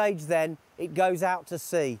that stage then it goes out to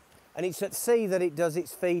sea. And it's at sea that it does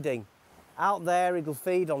its feeding. Out there it'll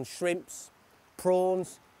feed on shrimps,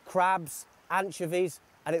 prawns, crabs, anchovies,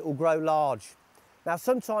 and it will grow large. Now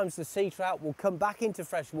sometimes the sea trout will come back into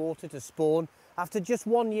fresh water to spawn after just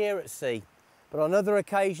 1 year at sea, but on other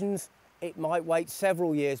occasions it might wait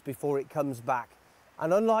several years before it comes back.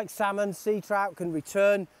 And unlike salmon, sea trout can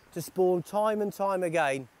return to spawn time and time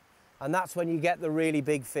again, and that's when you get the really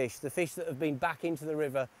big fish, the fish that have been back into the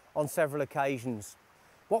river on several occasions.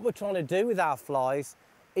 What we're trying to do with our flies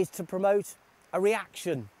is to promote a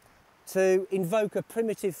reaction, to invoke a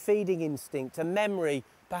primitive feeding instinct, a memory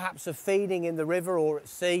perhaps of feeding in the river or at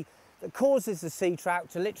sea that causes the sea trout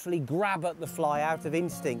to literally grab at the fly out of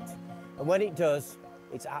instinct. And when it does,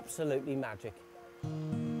 it's absolutely magic.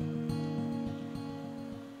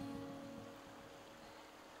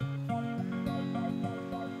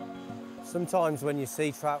 Sometimes when you're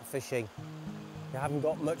sea trout fishing, you haven't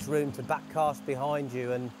got much room to back cast behind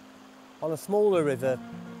you, and on a smaller river,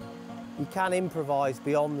 you can improvise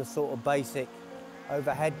beyond the sort of basic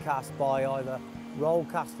overhead cast by either roll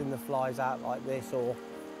casting the flies out like this or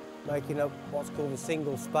making a what's called a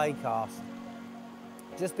single spey cast.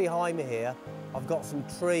 Just behind me here, I've got some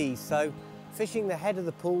trees, so fishing the head of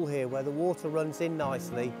the pool here where the water runs in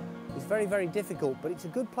nicely is very, very difficult, but it's a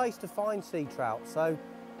good place to find sea trout. So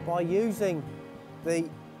by using the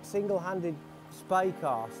single-handed spey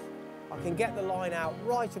cast, I can get the line out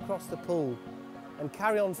right across the pool and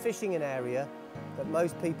carry on fishing an area that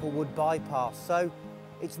most people would bypass. So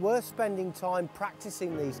it's worth spending time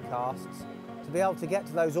practicing these casts to be able to get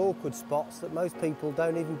to those awkward spots that most people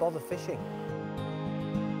don't even bother fishing.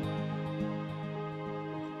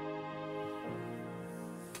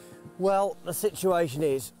 Well, the situation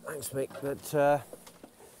is, thanks Mick, that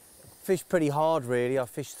fished pretty hard really. I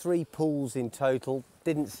fished 3 pools in total,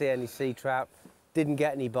 didn't see any sea trout, didn't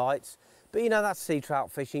get any bites. But you know, that's sea trout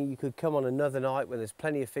fishing. You could come on another night when there's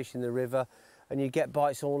plenty of fish in the river and you get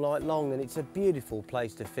bites all night long, and it's a beautiful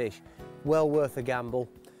place to fish. Well worth a gamble.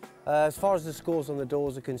 As far as the scores on the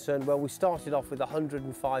doors are concerned, well, we started off with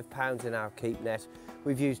 105 pounds in our keep net.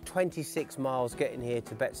 We've used 26 miles getting here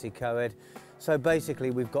to Betsy Coed. So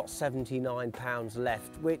basically we've got 79 pounds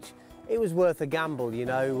left, which it was worth a gamble, you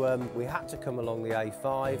know. We had to come along the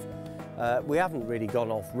A5. We haven't really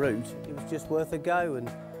gone off route. It was just worth a go. And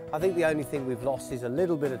I think the only thing we've lost is a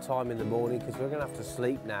little bit of time in the morning, because we're going to have to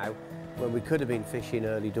sleep now when we could have been fishing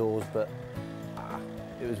early doors, but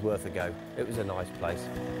it was worth a go. It was a nice place.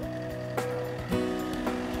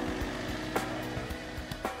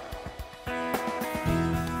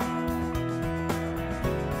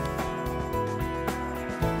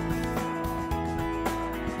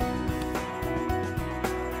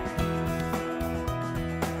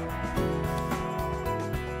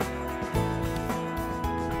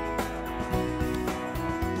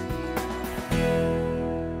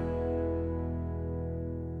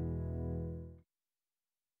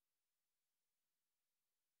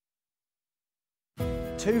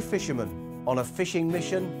 Two fishermen on a fishing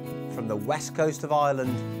mission from the west coast of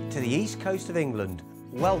Ireland to the east coast of England.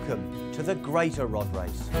 Welcome to the Greater Rod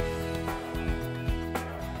Race.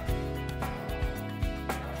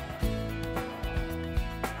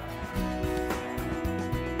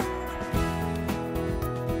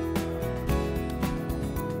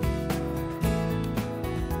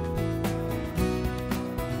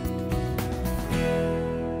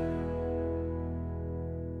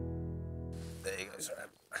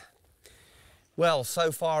 Well,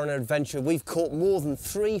 so far on an adventure, we've caught more than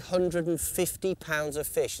 350 pounds of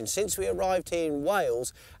fish, and since we arrived here in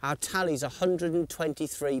Wales, our tally's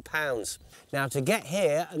 123 pounds. Now, to get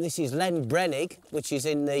here, and this is Len Brenig, which is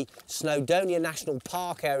in the Snowdonia National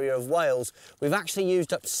Park area of Wales, we've actually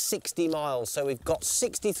used up 60 miles, so we've got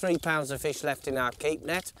 63 pounds of fish left in our keep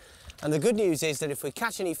net. And the good news is that if we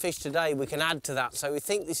catch any fish today, we can add to that, so we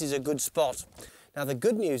think this is a good spot. Now, the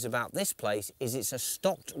good news about this place is it's a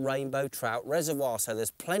stocked rainbow trout reservoir, so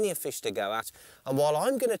there's plenty of fish to go at. And while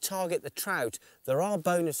I'm going to target the trout, there are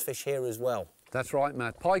bonus fish here as well. That's right,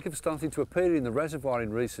 Matt. Pike have started to appear in the reservoir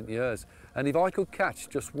in recent years, and if I could catch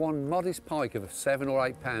just one modest pike of 7 or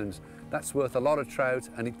 8 pounds, that's worth a lot of trout,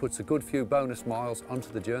 and it puts a good few bonus miles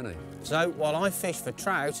onto the journey. So while I fish for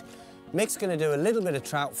trout, Mick's going to do a little bit of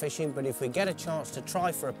trout fishing, but if we get a chance to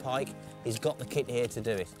try for a pike, he's got the kit here to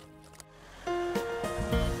do it.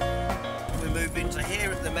 Move into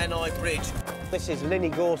here at the Menai Bridge. This is Linney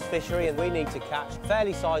Gorse Fishery, and we need to catch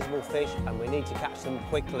fairly sizable fish, and we need to catch them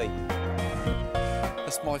quickly.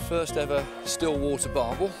 That's my first ever still water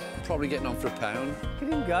barbel, probably getting on for a pound.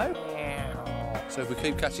 Look at him go. So if we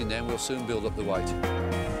keep catching them, we'll soon build up the weight.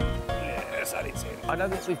 Yes, that is it. I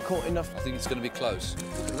don't think we've caught enough. I think it's going to be close.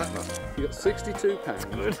 Look at that, man. You've got 62 pounds.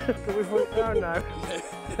 Good. Can we put it down now?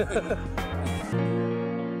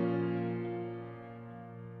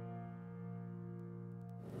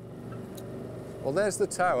 Well, there's the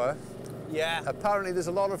tower. Yeah. Apparently there's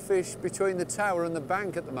a lot of fish between the tower and the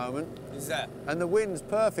bank at the moment. Is there? And the wind's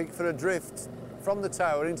perfect for a drift from the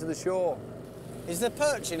tower into the shore. Is there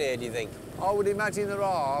perch in here, do you think? I would imagine there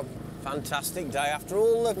are. Fantastic day after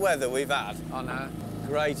all the weather we've had. I know.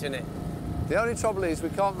 Great, isn't it? The only trouble is we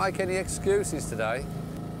can't make any excuses today.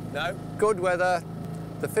 No? Good weather,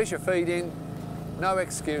 the fish are feeding, no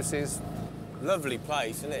excuses. Lovely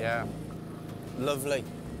place, isn't it? Yeah. Lovely.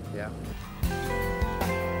 Yeah.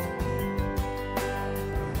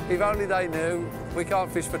 If only they knew, we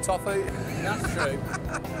can't fish for toffee. That's true.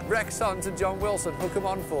 Rex Hunt and John Wilson, hook them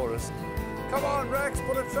on for us. Come on, Rex,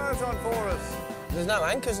 put a trout on for us. There's no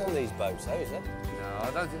anchors on these boats, though, is there? No,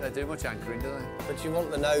 I don't think they do much anchoring, do they? But you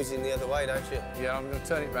want the nose in the other way, don't you? Yeah, I'm going to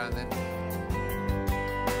turn it round then.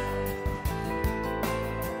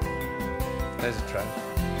 There's a trout.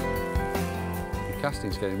 The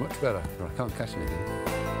casting's getting much better, but I can't catch anything.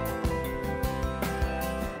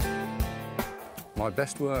 My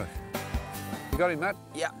best work. You got him, Matt?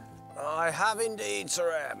 Yeah, I have indeed,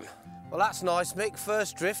 Sir M. Well, that's nice, Mick.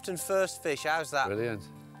 First drift and first fish. How's that? Brilliant.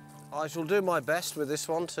 I shall do my best with this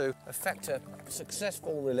one to effect a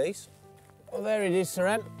successful release. Well, there it is, Sir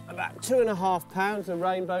M. About 2.5 pounds of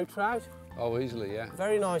rainbow trout. Oh, easily, yeah.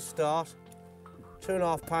 Very nice start.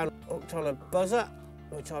 2.5 pound hooked on a buzzer,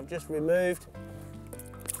 which I've just removed.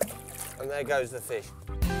 And there goes the fish.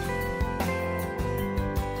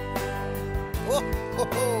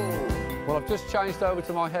 Well, I've just changed over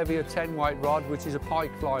to my heavier 10-weight rod, which is a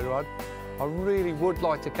pike fly rod. I really would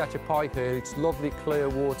like to catch a pike here. It's lovely, clear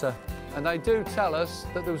water. And they do tell us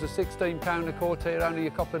that there was a 16-pounder caught here only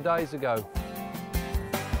a couple of days ago.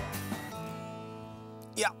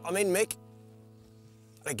 Yeah, I'm in, Mick.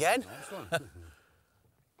 Again. Nice one.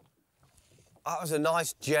 That was a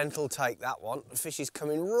nice, gentle take, that one. The fish is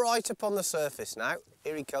coming right up on the surface now.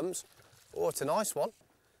 Here he comes. Oh, it's a nice one.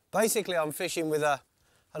 Basically, I'm fishing with an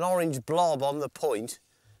orange blob on the point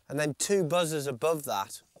and then 2 buzzers above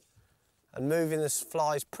that and moving the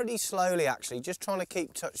flies pretty slowly, actually, just trying to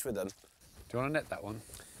keep touch with them. Do you want to net that one?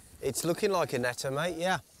 It's looking like a netter, mate,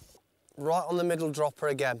 yeah. Right on the middle dropper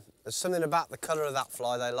again. There's something about the colour of that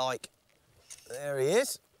fly they like. There he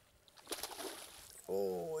is.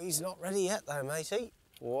 Oh, he's not ready yet, though, matey.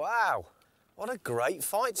 Wow. What a great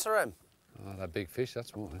fight, Sir M. Oh, that big fish,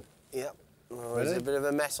 that's more. Yep. Oh, there's a bit of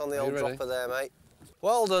a mess on the old ready? dropper there, mate.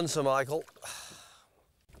 Well done, Sir Michael.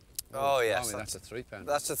 Oh, yes. I mean, that's a 3-pounder.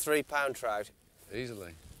 That's a 3-pound trout.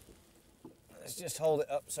 Easily. Let's just hold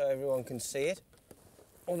it up so everyone can see it.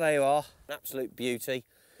 Well, there you are. An absolute beauty.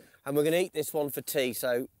 And we're going to eat this one for tea,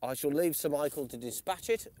 so I shall leave Sir Michael to dispatch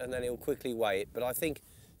it, and then he'll quickly weigh it. But I think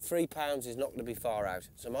 3 pounds is not going to be far out.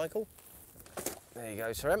 Sir Michael, there you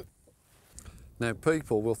go, Sir M. Now,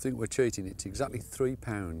 people will think we're cheating. It's exactly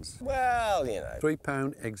 £3. Well, you know.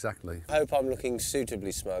 £3 exactly. I hope I'm looking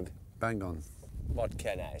suitably smug. Bang on. What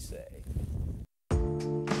can I say?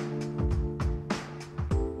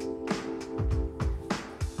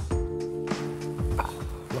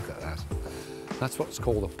 Look at that. That's what's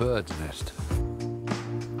called a bird's nest.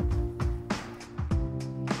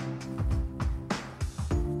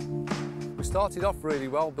 We started off really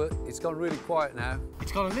well, but it's gone really quiet now.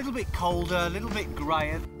 It's got a little bit colder, a little bit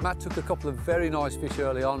greyer. Matt took a couple of very nice fish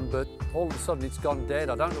early on, but all of a sudden it's gone dead.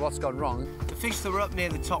 I don't know what's gone wrong. The fish that were up near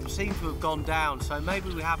the top seem to have gone down, so maybe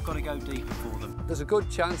we have got to go deeper for them. There's a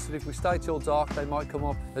good chance that if we stay till dark, they might come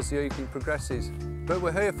up as the evening progresses. But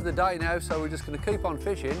we're here for the day now, so we're just going to keep on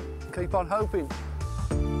fishing, keep on hoping.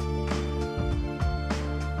 And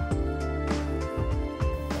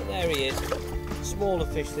there he is. Smaller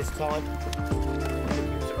fish this time.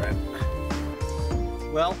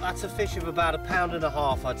 Well, that's a fish of about £1.5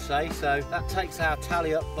 pounds, I'd say, so that takes our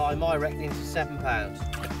tally up by my reckoning to £7.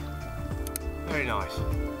 Very nice.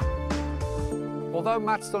 Although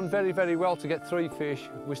Matt's done very, very well to get 3 fish,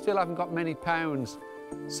 we still haven't got many pounds.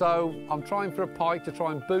 So I'm trying for a pike to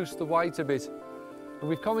try and boost the weight a bit. And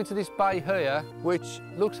we've come into this bay here, which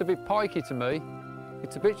looks a bit pikey to me.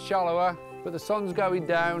 It's a bit shallower, but the sun's going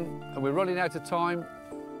down and we're running out of time,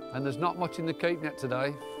 and there's not much in the keep net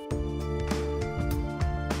today.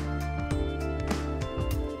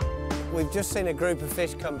 We've just seen a group of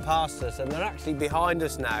fish come past us and they're actually behind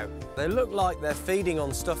us now. They look like they're feeding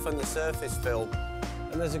on stuff on the surface film.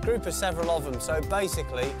 And there's a group of several of them, so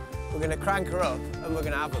basically we're going to crank her up and we're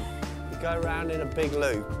going to have them. We go around in a big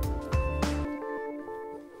loop.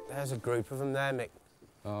 There's a group of them there, Mick.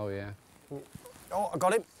 Oh, yeah. Oh, I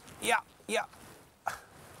got him. Yeah, yeah.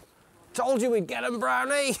 Told you we'd get him,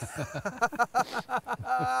 Brownie.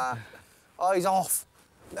 Oh, he's off.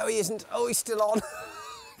 No, he isn't. Oh, he's still on.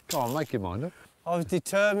 Come on, make your mind up. I was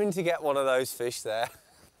determined to get one of those fish there.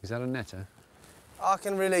 Is that a netter? I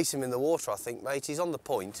can release him in the water, I think, mate. He's on the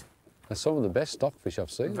point. They're some of the best stockfish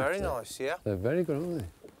I've seen. Very actually. nice, yeah. They're very good, aren't they?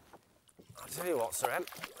 I'll tell you what, Sir Em.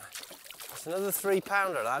 That's another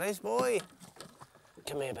 £3-pounder, that is, boy.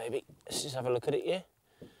 Come here, baby. Let's just have a look at it, yeah?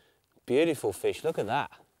 Beautiful fish, look at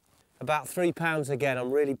that. About £3 again.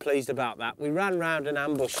 I'm really pleased about that. We ran round and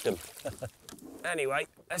ambushed them. Anyway,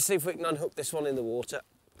 let's see if we can unhook this one in the water.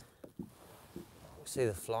 See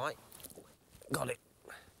the fly. Got it.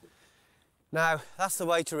 Now, that's the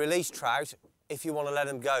way to release trout if you want to let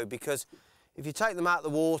them go, because if you take them out of the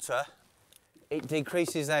water, it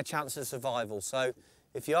decreases their chance of survival. So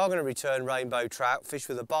if you are going to return rainbow trout, fish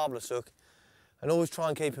with a barbless hook, and always try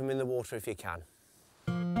and keep them in the water if you can.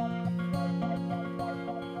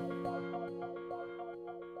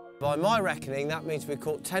 By my reckoning, that means we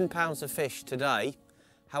caught 10 pounds of fish today.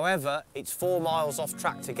 However, it's 4 miles off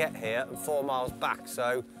track to get here and 4 miles back,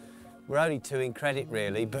 so we're only 2 in credit,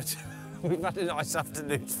 really, but we've had a nice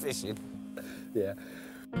afternoon's fishing. Yeah.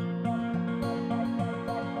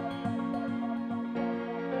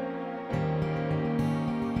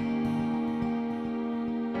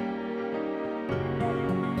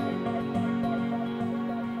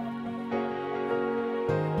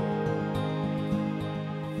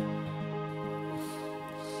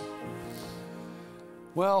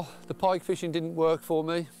 Well, the pike fishing didn't work for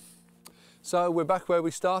me, so we're back where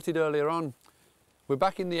we started earlier on. We're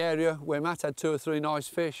back in the area where Matt had 2 or 3 nice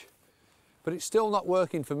fish, but it's still not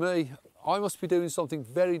working for me. I must be doing something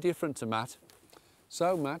very different to Matt.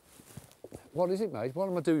 So, Matt, what is it, mate? What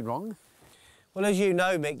am I doing wrong? Well, as you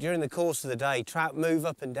know, Mick, during the course of the day, trout move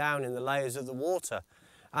up and down in the layers of the water,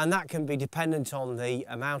 and that can be dependent on the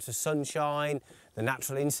amount of sunshine, the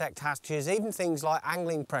natural insect hatches, even things like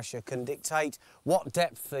angling pressure can dictate what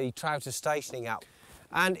depth the trout are stationing at.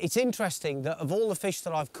 And it's interesting that of all the fish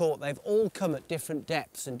that I've caught, they've all come at different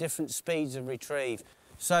depths and different speeds of retrieve.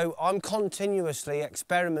 So I'm continuously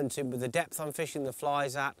experimenting with the depth I'm fishing the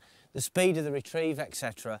flies at, the speed of the retrieve,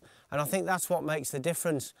 etc. And I think that's what makes the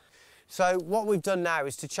difference. So what we've done now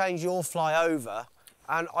is to change your fly over,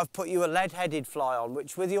 and I've put you a lead-headed fly on,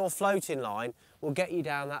 which with your floating line will get you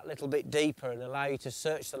down that little bit deeper and allow you to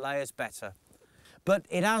search the layers better. But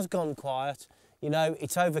it has gone quiet. You know,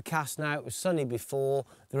 it's overcast now, it was sunny before,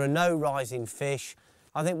 there are no rising fish.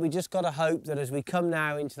 I think we just got to hope that as we come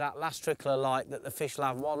now into that last trickle of light, that the fish will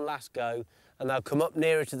have one last go and they'll come up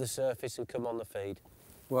nearer to the surface and come on the feed.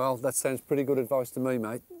 Well, that sounds pretty good advice to me,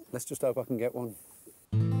 mate. Let's just hope I can get one.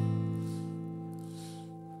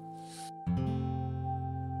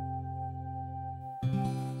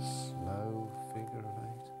 Slow figure of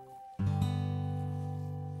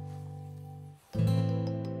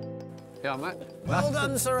 8. Yeah, mate. Well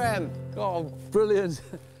done, Sir M. Oh, brilliant.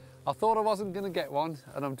 I thought I wasn't going to get one,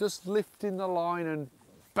 and I'm just lifting the line and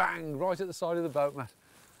bang, right at the side of the boat, mate.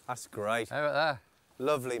 That's great. How about that?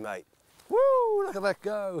 Lovely, mate. Woo, look at that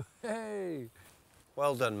go. Hey.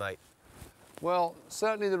 Well done, mate. Well,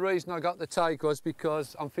 certainly the reason I got the take was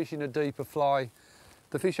because I'm fishing a deeper fly.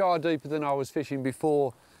 The fish are deeper than I was fishing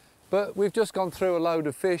before, but we've just gone through a load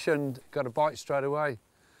of fish and got a bite straight away.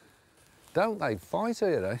 Don't they fight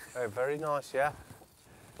here, eh? Oh, very nice, yeah.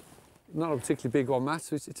 Not a particularly big one, Matt.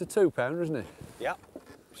 It's a 2-pounder, isn't it? Yep,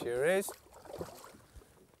 sure is.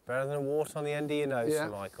 Better than a wart on the end of your nose, Yeah.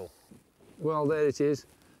 Sir Michael. Well, there it is,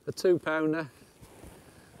 a 2-pounder.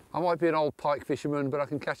 I might be an old pike fisherman, but I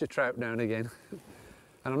can catch a trout now and again.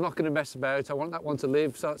 And I'm not going to mess about. I want that one to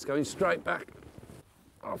live, so it's going straight back.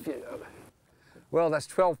 Off you go. Well, that's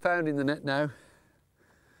 12 pound in the net now.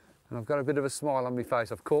 And I've got a bit of a smile on my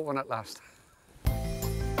face. I've caught one at last.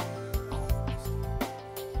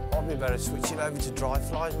 Probably better switching over to dry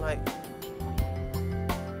flies, mate.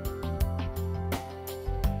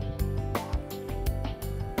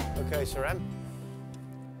 Okay, Sir M.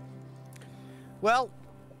 Well,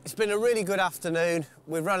 it's been a really good afternoon.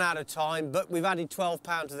 We've run out of time, but we've added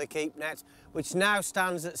 £12 to the keep net, which now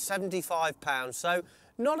stands at £75. So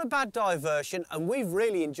not a bad diversion, and we've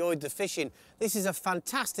really enjoyed the fishing. This is a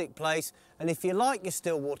fantastic place, and if you like your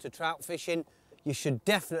stillwater trout fishing, you should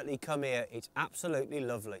definitely come here. It's absolutely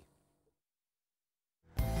lovely.